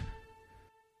game.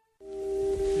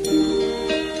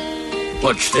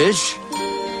 What's this?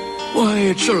 Why,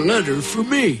 it's a letter for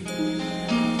me.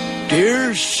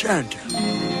 Dear Santa,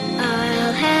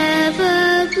 I'll have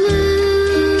a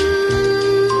blue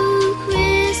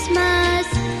Christmas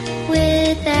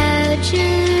without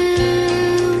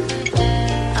you.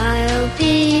 I'll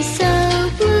be so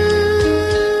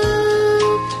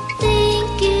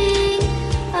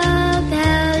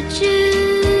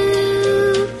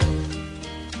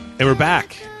And we're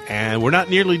back, and we're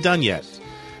not nearly done yet.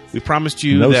 We promised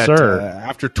you that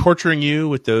after torturing you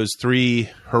with those 3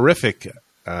 horrific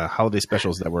holiday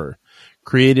specials that were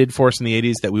created for us in the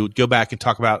 80s, that we would go back and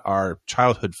talk about our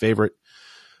childhood favorite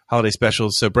holiday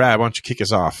specials. So, Brad, why don't you kick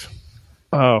us off?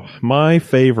 Oh, my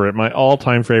favorite, my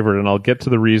all-time favorite, and I'll get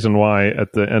to the reason why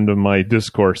at the end of my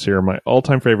discourse here. My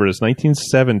all-time favorite is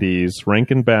 1970s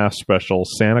Rankin Bass special,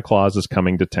 Santa Claus is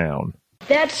Coming to Town.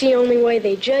 That's the only way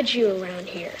they judge you around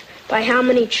here. By how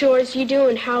many chores you do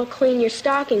and how clean your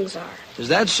stockings are. Is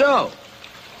that so?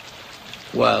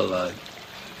 Well,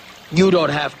 you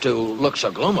don't have to look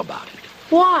so glum about it.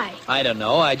 Why? I don't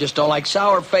know. I just don't like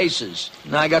sour faces.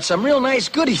 Now, I got some real nice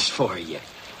goodies for you.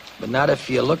 But not if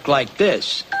you look like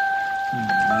this.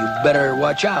 You better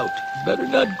watch out. Better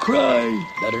not cry.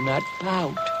 Better not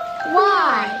pout.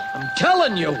 Why? I'm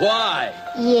telling you why.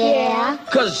 Yeah?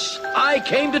 'Cause I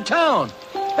came to town.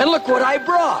 And look what I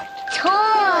brought.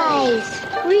 Toys!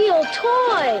 Real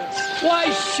toys! Why,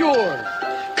 sure.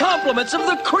 Compliments of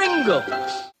the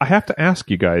Kringles. I have to ask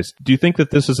you guys, do you think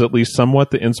that this is at least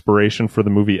somewhat the inspiration for the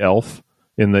movie Elf,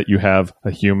 in that you have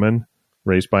a human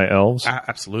raised by elves?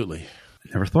 Absolutely.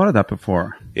 Never thought of that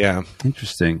before. Yeah.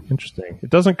 Interesting. It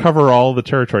doesn't cover all the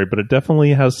territory, but it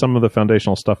definitely has some of the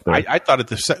foundational stuff there. I thought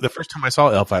the first time I saw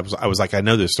Elf, I was like, I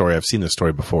know this story. I've seen this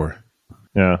story before.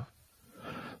 Yeah.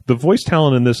 The voice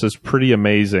talent in this is pretty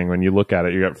amazing when you look at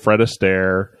it. You got Fred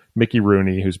Astaire, Mickey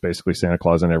Rooney, who's basically Santa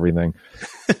Claus and everything,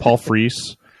 Paul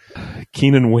Frees,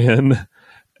 Keenan Wynn.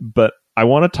 But I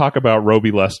want to talk about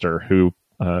Roby Lester, who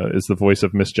is the voice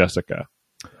of Miss Jessica.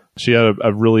 She had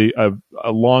a really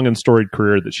long and storied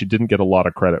career that she didn't get a lot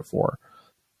of credit for.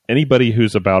 Anybody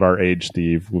who's about our age,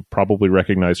 Steve, would probably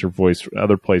recognize her voice from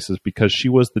other places because she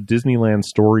was the Disneyland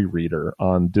story reader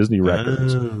on Disney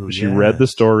Records. She read the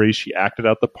story, she acted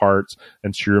out the parts,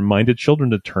 and she reminded children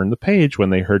to turn the page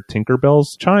when they heard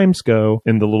Tinkerbell's chimes go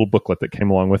in the little booklet that came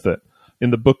along with it.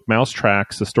 In the book Mouse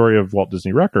Tracks, the story of Walt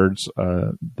Disney Records,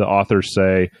 the authors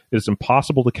say it is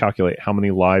impossible to calculate how many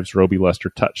lives Roby Lester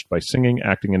touched by singing,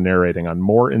 acting, and narrating on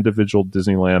more individual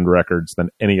Disneyland records than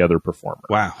any other performer.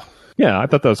 Wow. Yeah, I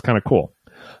thought that was kind of cool.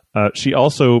 She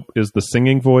also is the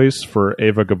singing voice for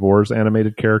Eva Gabor's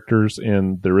animated characters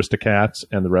in The Aristocats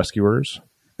and The Rescuers.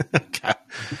 I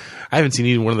haven't seen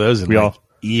either one of those in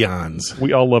eons.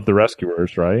 We all love The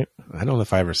Rescuers, right? I don't know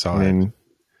if I ever saw it.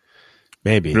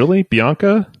 Maybe. Really?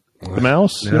 Bianca the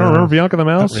Mouse? No, you don't remember Bianca the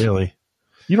Mouse? Not really.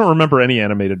 You don't remember any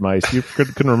animated mice. You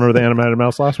couldn't remember the animated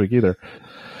mouse last week either.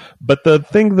 But the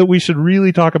thing that we should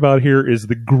really talk about here is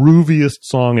the grooviest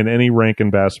song in any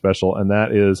Rankin Bass special, and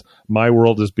that is My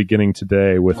World is Beginning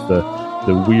Today, with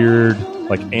the weird,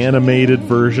 like, animated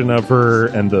version of her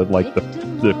and the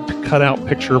cutout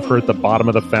picture of her at the bottom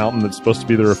of the fountain that's supposed to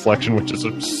be the reflection, which is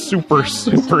a super,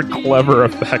 super clever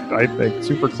effect, I think.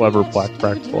 Super clever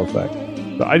practical effect.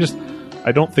 So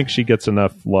I don't think she gets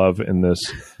enough love in this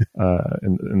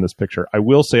in this picture. I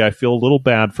will say I feel a little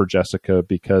bad for Jessica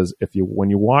because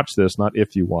when you watch this,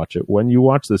 when you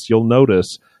watch this, you'll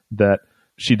notice that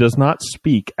she does not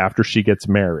speak after she gets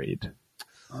married.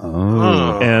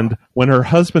 Oh. And when her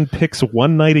husband picks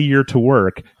one night a year to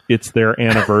work, it's their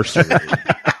anniversary.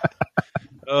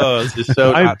 This is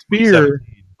so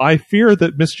I fear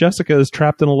that Miss Jessica is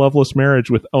trapped in a loveless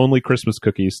marriage with only Christmas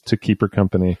cookies to keep her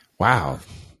company. Wow.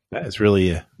 That is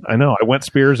really... I know. I went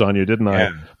Spears on you, didn't I?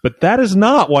 Yeah. But that is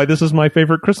not why this is my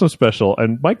favorite Christmas special.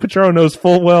 And Mike Picciaro knows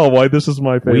full well why this is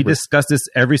my favorite. We discuss this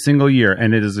every single year,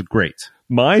 and it is great.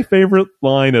 My favorite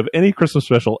line of any Christmas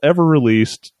special ever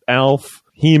released, Alf,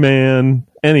 He-Man,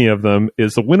 any of them,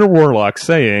 is the Winter Warlock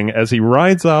saying, as he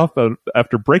rides off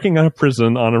after breaking out of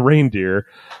prison on a reindeer,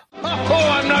 "Oh,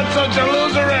 I'm not such a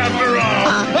loser after all."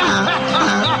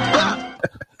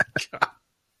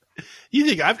 You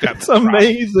think I've got... It's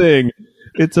amazing.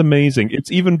 It's amazing.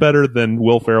 It's even better than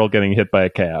Will Ferrell getting hit by a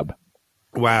cab.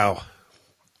 Wow.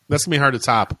 That's going to be hard to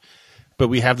top. But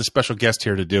we have the special guest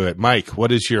here to do it. Mike,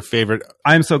 what is your favorite?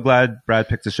 I'm so glad Brad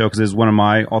picked the show because it's one of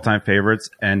my all-time favorites.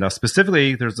 And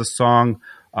specifically, there's a song,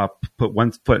 Put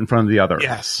One Foot in Front of the Other.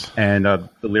 Yes. And the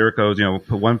lyric goes,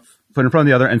 put one foot in front of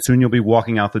the other, and soon you'll be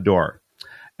walking out the door.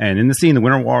 And in the scene, the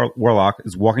Winter Warlock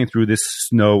is walking through this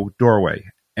snow doorway.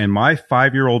 And my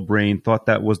 5-year-old brain thought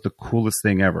that was the coolest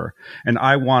thing ever. And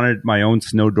I wanted my own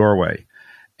snow doorway.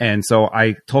 And so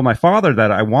I told my father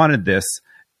that I wanted this.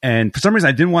 And for some reason,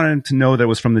 I didn't want him to know that it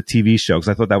was from the TV show because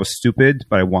I thought that was stupid,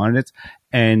 but I wanted it.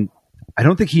 And I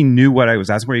don't think he knew what I was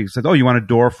asking for. He said, "Oh, you want a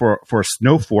door for a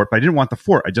snow fort?" But I didn't want the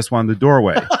fort. I just wanted the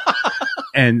doorway.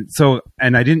 And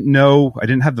I didn't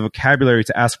have the vocabulary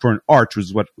to ask for an arch,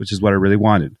 which is what I really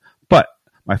wanted. But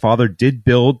my father did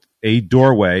build a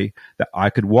doorway that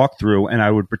I could walk through, and I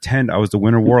would pretend I was the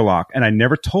Winter Warlock. And I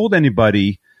never told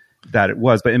anybody that it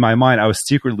was, but in my mind, I was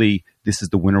secretly, this is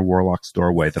the Winter Warlock's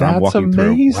doorway that I'm walking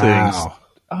through. That's amazing. Wow.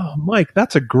 Oh, Mike,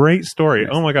 that's a great story.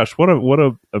 Oh my gosh, what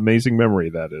a amazing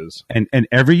memory that is. And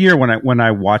every year when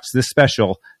I watch this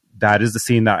special, that is the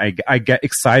scene that I get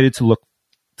excited to look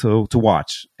to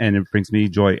watch, and it brings me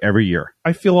joy every year.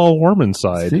 I feel all warm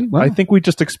inside. See? Wow. I think we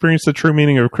just experienced the true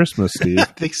meaning of Christmas, Steve. I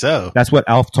think so. That's what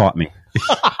Alf taught me.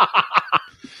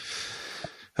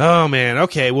 Oh, man.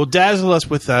 Okay. Well, dazzle us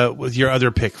with your other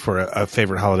pick for a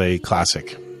favorite holiday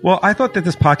classic. Well, I thought that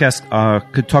this podcast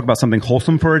could talk about something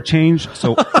wholesome for a change,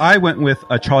 so I went with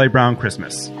a Charlie Brown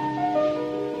Christmas.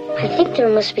 I think there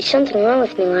must be something wrong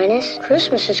with me, Linus.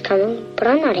 Christmas is coming, but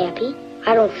I'm not happy.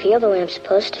 I don't feel the way I'm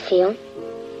supposed to feel.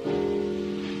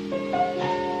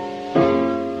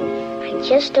 I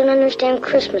just don't understand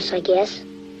Christmas, I guess.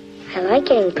 I like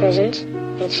getting presents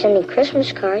and sending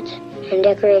Christmas cards and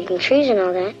decorating trees and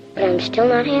all that, but I'm still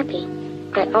not happy.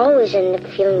 I always end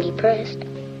up feeling depressed.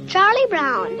 Charlie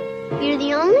Brown, You're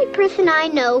the only person I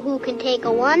know who can take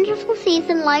a wonderful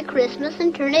season like Christmas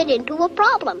and turn it into a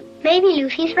problem. Maybe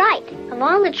Lucy's right. Of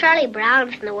all the Charlie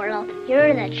Browns in the world,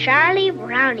 you're the Charlie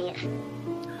Browniest.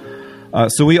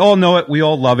 So we all know it, we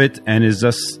all love it, and is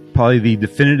just probably the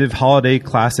definitive holiday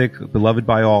classic, beloved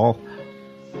by all.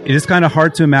 It is kind of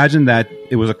hard to imagine that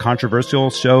it was a controversial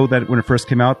show that when it first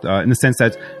came out, in the sense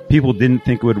that people didn't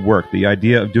think it would work. The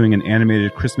idea of doing an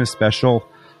animated Christmas special,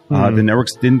 the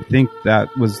networks didn't think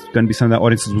that was going to be something that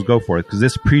audiences would go for it, because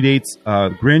this predates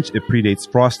Grinch, it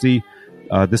predates Frosty.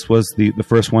 This was the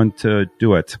first one to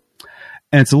do it.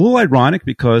 And it's a little ironic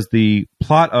because the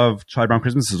plot of Charlie Brown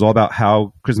Christmas is all about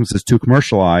how Christmas is too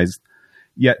commercialized.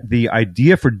 Yet the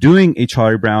idea for doing a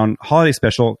Charlie Brown holiday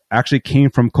special actually came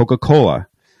from Coca-Cola.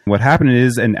 What happened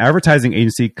is an advertising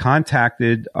agency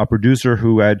contacted a producer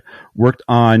who had worked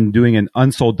on doing an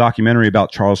unsold documentary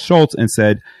about Charles Schulz and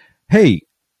said, hey,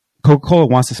 Coca-Cola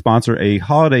wants to sponsor a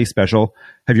holiday special.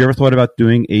 Have you ever thought about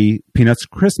doing a Peanuts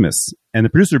Christmas? And the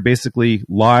producer basically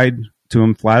lied to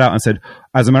him flat out and said,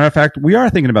 as a matter of fact, we are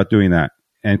thinking about doing that.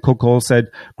 And Coca-Cola said,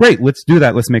 great, let's do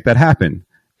that. Let's make that happen.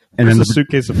 And then the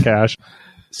suitcase of cash.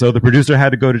 So the producer had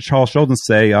to go to Charles Schulz and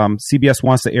say, CBS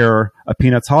wants to air a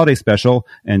Peanuts holiday special.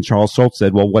 And Charles Schulz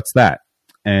said, well, what's that?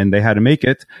 And they had to make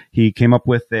it. He came up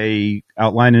with a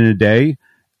outline in a day.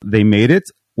 They made it.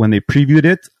 When they previewed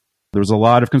it, there was a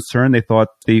lot of concern. They thought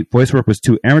the voice work was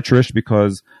too amateurish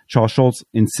because Charles Schulz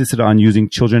insisted on using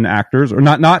children actors, or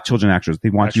not children actors. They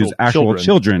wanted to use actual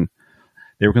children.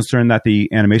 They were concerned that the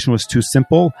animation was too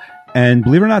simple. And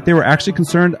believe it or not, they were actually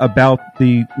concerned about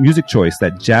the music choice,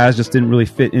 that jazz just didn't really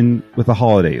fit in with the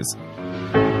holidays.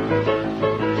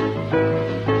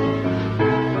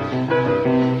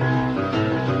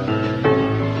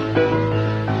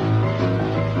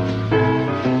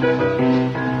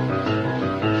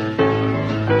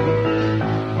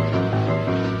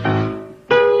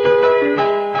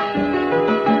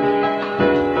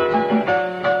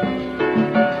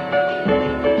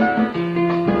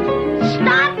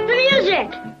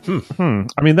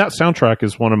 I mean, that soundtrack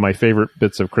is one of my favorite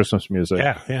bits of Christmas music.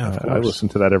 Yeah, of course. I listen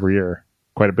to that every year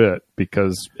quite a bit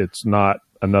because it's not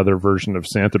another version of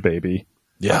Santa Baby.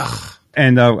 Yeah.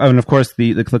 And of course,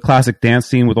 the classic dance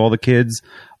scene with all the kids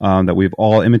that we've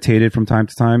all imitated from time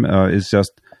to time is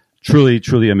just truly,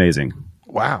 truly amazing.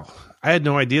 Wow. I had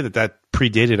no idea that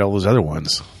predated all those other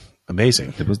ones.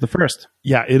 Amazing. It was the first.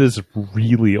 Yeah, it is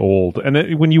really old.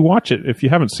 And when you watch it, if you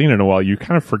haven't seen it in a while, you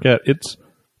kind of forget it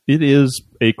is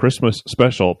a Christmas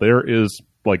special. There is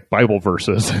like Bible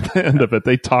verses at the end of it.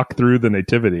 They talk through the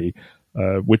nativity,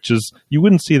 which is, you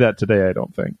wouldn't see that today, I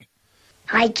don't think.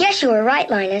 I guess you were right,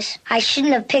 Linus. I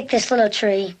shouldn't have picked this little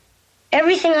tree.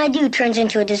 Everything I do turns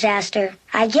into a disaster.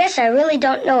 I guess I really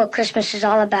don't know what Christmas is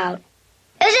all about.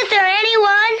 Isn't there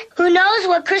anyone who knows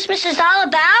what Christmas is all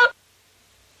about?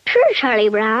 Sure, Charlie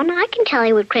Brown. I can tell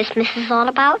you what Christmas is all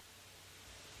about.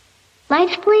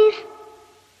 Lights, please.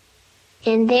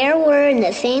 And there were in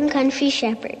the same country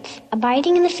shepherds,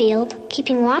 abiding in the field,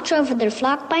 keeping watch over their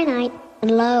flock by night.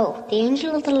 And lo, the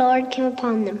angel of the Lord came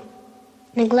upon them.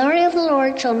 And the glory of the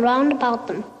Lord shone round about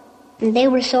them. And they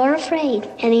were sore afraid.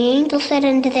 And the angel said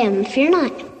unto them, Fear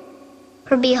not.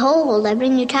 For behold, I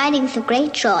bring you tidings of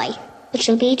great joy, which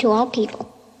shall be to all people.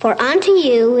 For unto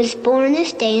you is born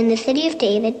this day in the city of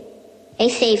David a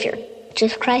Savior, which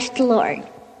is Christ the Lord.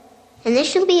 And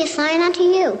this shall be a sign unto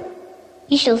you.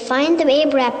 You shall find the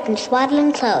babe wrapped in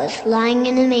swaddling clothes, lying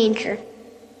in a manger.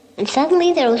 And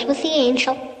suddenly there was with the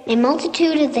angel a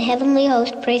multitude of the heavenly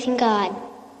host praising God,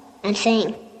 and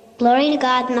saying, Glory to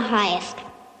God in the highest,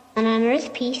 and on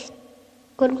earth peace,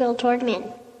 goodwill toward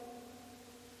men.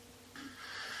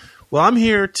 Well, I'm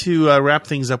here to wrap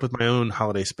things up with my own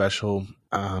holiday special.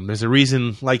 There's a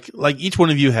reason, like each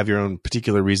one of you have your own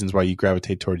particular reasons why you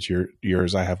gravitate towards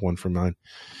yours. I have one for mine.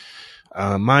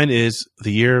 Mine is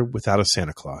The Year Without a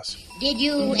Santa Claus. Did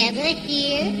you ever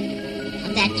hear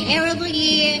of that terrible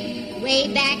year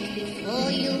way back before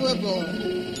you were born?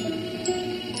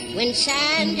 When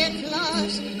Santa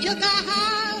Claus took a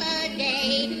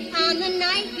holiday on the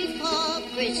night before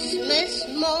Christmas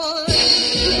morn.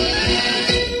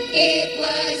 It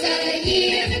was a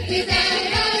year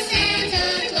without a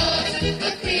Santa Claus,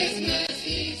 a Christmas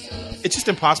Eve. It's just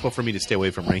impossible for me to stay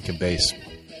away from Rankin Bass.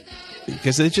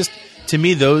 Because it just, to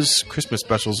me, those Christmas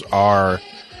specials are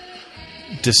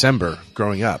December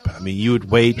growing up. I mean, you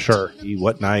would wait to see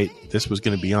what night this was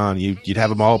going to be on. You'd have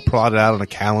them all plotted out on a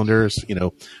calendar,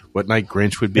 what night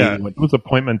Grinch would be. Yeah, it was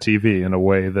appointment TV in a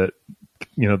way that,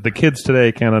 the kids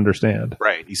today can't understand.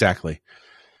 Right, exactly.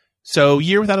 So,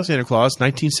 Year Without a Santa Claus,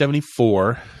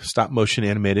 1974, stop-motion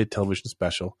animated television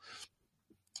special.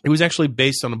 It was actually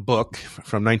based on a book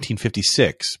from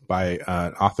 1956 by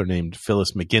an author named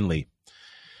Phyllis McGinley.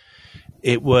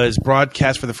 It was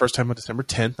broadcast for the first time on December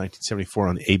 10th, 1974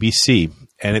 on ABC.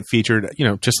 And it featured,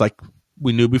 just like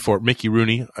we knew before, Mickey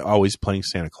Rooney, always playing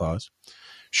Santa Claus.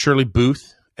 Shirley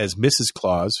Booth as Mrs.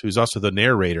 Claus, who's also the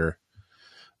narrator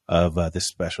of this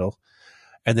special.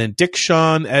 And then Dick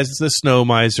Shawn as the Snow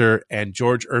Miser and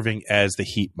George Irving as the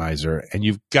Heat Miser. And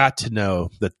you've got to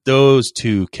know that those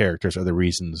two characters are the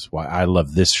reasons why I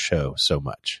love this show so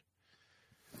much.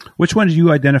 Which one do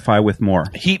you identify with more?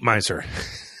 Heat Miser.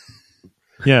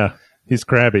 Yeah, he's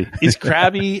crabby. He's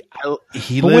crabby.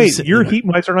 Wait, you're Heat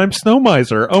Miser and I'm Snow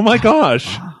Miser. Oh my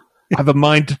gosh. I have a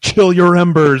mind to chill your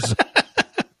embers.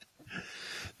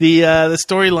 The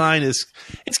storyline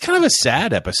it's kind of a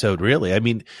sad episode, really. I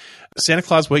mean, Santa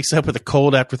Claus wakes up with a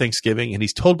cold after Thanksgiving, and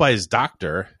he's told by his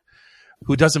doctor,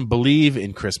 who doesn't believe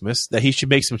in Christmas, that he should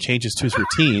make some changes to his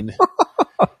routine.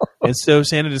 And so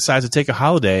Santa decides to take a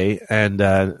holiday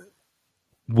and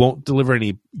won't deliver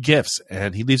any gifts.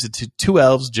 And he leaves it to two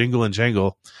elves, Jingle and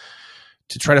Jangle,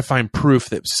 to try to find proof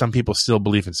that some people still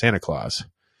believe in Santa Claus.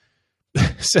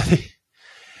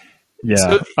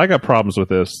 I got problems with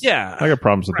this. Yeah. I got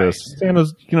problems with this.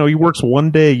 Santa's, he works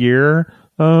one day a year.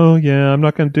 Oh, yeah, I'm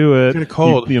not going to do it. It's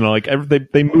cold.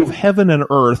 They move heaven and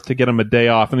earth to get him a day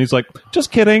off. And he's like,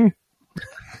 just kidding.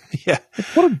 Yeah.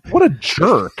 What a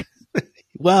jerk.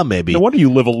 Well, maybe. No wonder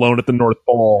you live alone at the North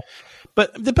Pole.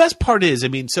 But the best part is,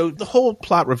 so the whole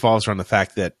plot revolves around the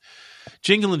fact that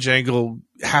Jingle and Jangle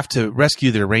have to rescue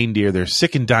their reindeer. They're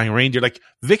sick and dying reindeer. Like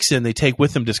Vixen, they take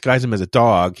with them, disguise him as a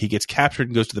dog. He gets captured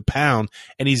and goes to the pound,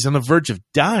 and he's on the verge of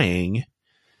dying.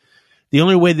 The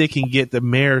only way they can get the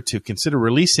mayor to consider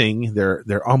releasing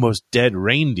their almost dead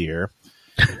reindeer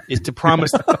is to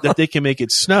promise that they can make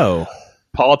it snow.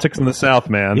 Politics in the South,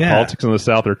 man. Yeah. Politics in the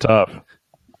South are tough.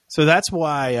 So that's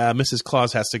why Mrs.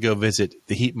 Claus has to go visit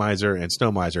the Heat Miser and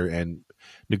Snow Miser and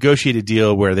negotiate a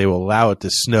deal where they will allow it to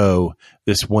snow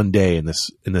this one day in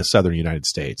the southern United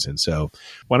States. And so,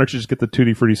 why don't you just get the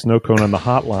Tutti Frutti snow cone on the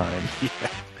hotline? Yeah.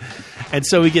 And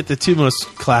so we get the two most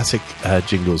classic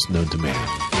jingles known to man.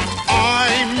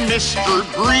 I'm Mr.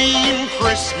 Green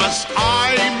Christmas.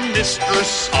 I'm Mr.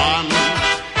 Sun.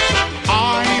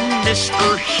 I'm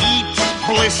Mr. Heat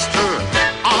Blister.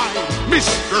 I'm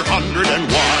Mr. 101.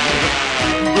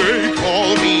 They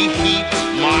call me Heat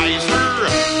Miser.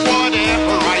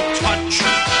 Whatever I touch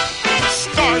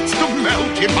starts to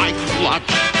melt in my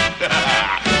clutch.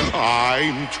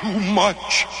 I'm too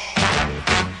much.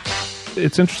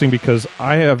 It's interesting because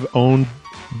I have owned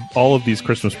all of these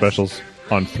Christmas specials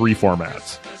on 3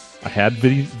 formats. I had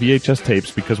VHS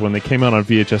tapes because when they came out on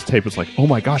VHS tape, it's like, oh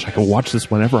my gosh, I can watch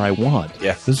this whenever I want.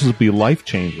 Yeah. This will be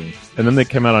life-changing. And then they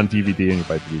came out on DVD, and you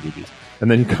buy the DVDs.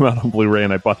 And then you come out on Blu-ray,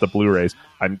 and I bought the Blu-rays.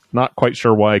 I'm not quite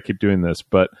sure why I keep doing this,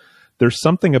 but there's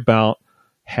something about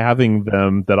having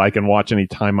them that I can watch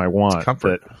anytime I want.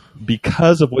 Comfort. That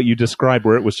because of what you described,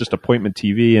 where it was just appointment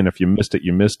TV, and if you missed it,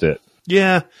 you missed it.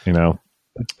 Yeah.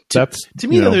 That's to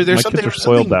me, there's my something kids are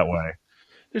spoiled that way.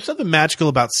 There's something magical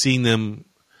about seeing them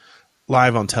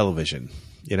live on television.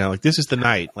 Like this is the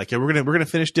night. Like we're gonna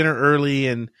finish dinner early,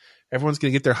 and everyone's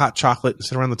gonna get their hot chocolate and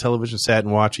sit around the television set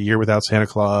and watch A Year Without Santa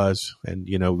Claus, and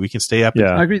we can stay up.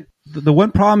 Yeah, I agree. The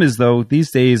one problem is though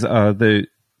these days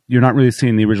you're not really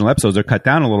seeing the original episodes. They're cut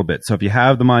down a little bit. So if you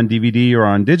have them on DVD or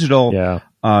on digital,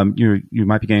 you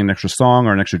might be getting an extra song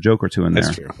or an extra joke or two in there.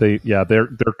 That's true.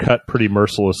 They're cut pretty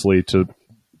mercilessly to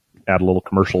add a little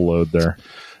commercial load there.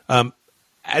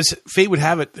 As fate would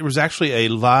have it, there was actually a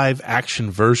live action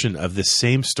version of this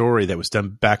same story that was done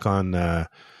back on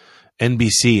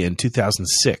NBC in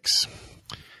 2006.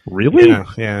 Really?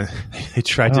 Yeah. They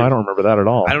tried to. I don't remember that at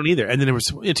all. I don't either. And then there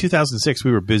was in 2006.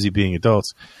 We were busy being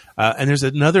adults, and there's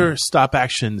another stop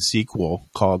action sequel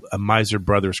called A Miser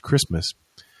Brothers Christmas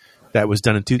that was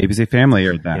done in ABC Family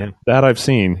aired that. Yeah. That I've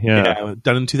seen. Yeah,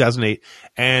 done in 2008,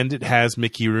 and it has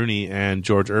Mickey Rooney and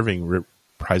George Irving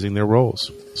reprising their roles.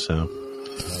 So.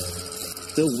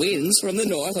 The winds from the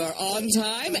north are on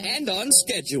time and on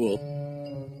schedule.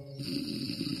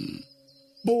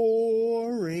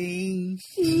 Boring.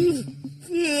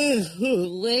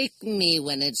 Wake me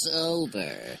when it's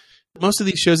over. Most of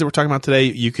these shows that we're talking about today,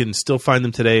 you can still find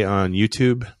them today on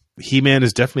YouTube. He-Man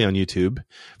is definitely on YouTube.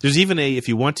 There's even if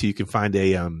you want to, you can find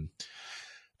the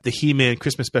He-Man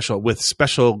Christmas special with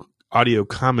special audio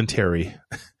commentary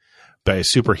by a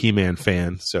super He-Man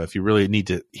fan. So if you really need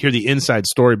to hear the inside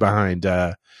story behind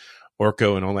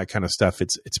Orko and all that kind of stuff,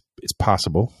 it's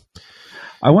possible.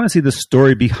 I want to see the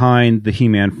story behind the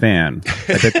He-Man fan.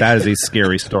 I bet that is a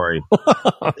scary story.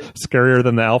 Scarier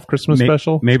than the Alf Christmas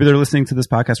special? Maybe they're listening to this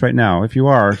podcast right now. If you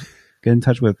are, get in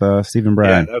touch with Steve and Brad.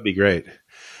 Yeah, that would be great.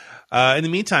 In the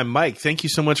meantime, Mike, thank you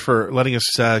so much for letting us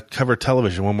cover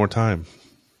television one more time.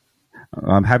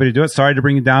 I'm happy to do it. Sorry to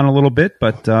bring you down a little bit,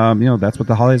 but that's what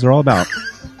the holidays are all about.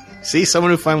 See, someone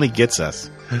who finally gets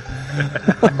us.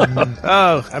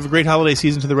 Oh, have a great holiday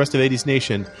season to the rest of 80s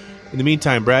Nation. In the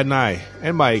meantime, Brad and I,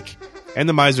 and Mike, and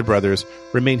the Miser Brothers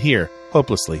remain here,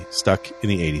 hopelessly stuck in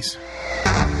the 80s.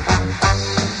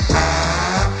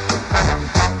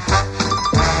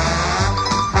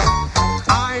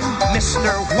 I'm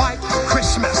Mr. White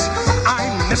Christmas.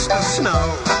 I'm Mr.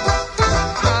 Snow.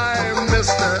 I'm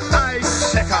Mr.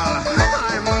 Icicle.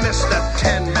 I'm Mr.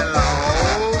 Ten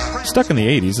Below. Stuck in the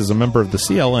 80s is a member of the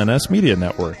CLNS Media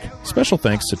Network. Special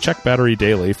thanks to Check Battery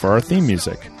Daily for our theme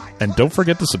music. And don't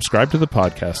forget to subscribe to the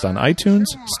podcast on iTunes,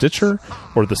 Stitcher,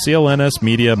 or the CLNS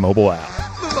Media mobile app.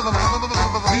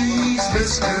 He's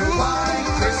Mr. White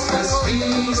Christmas.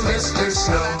 He's Mr.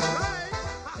 Snow.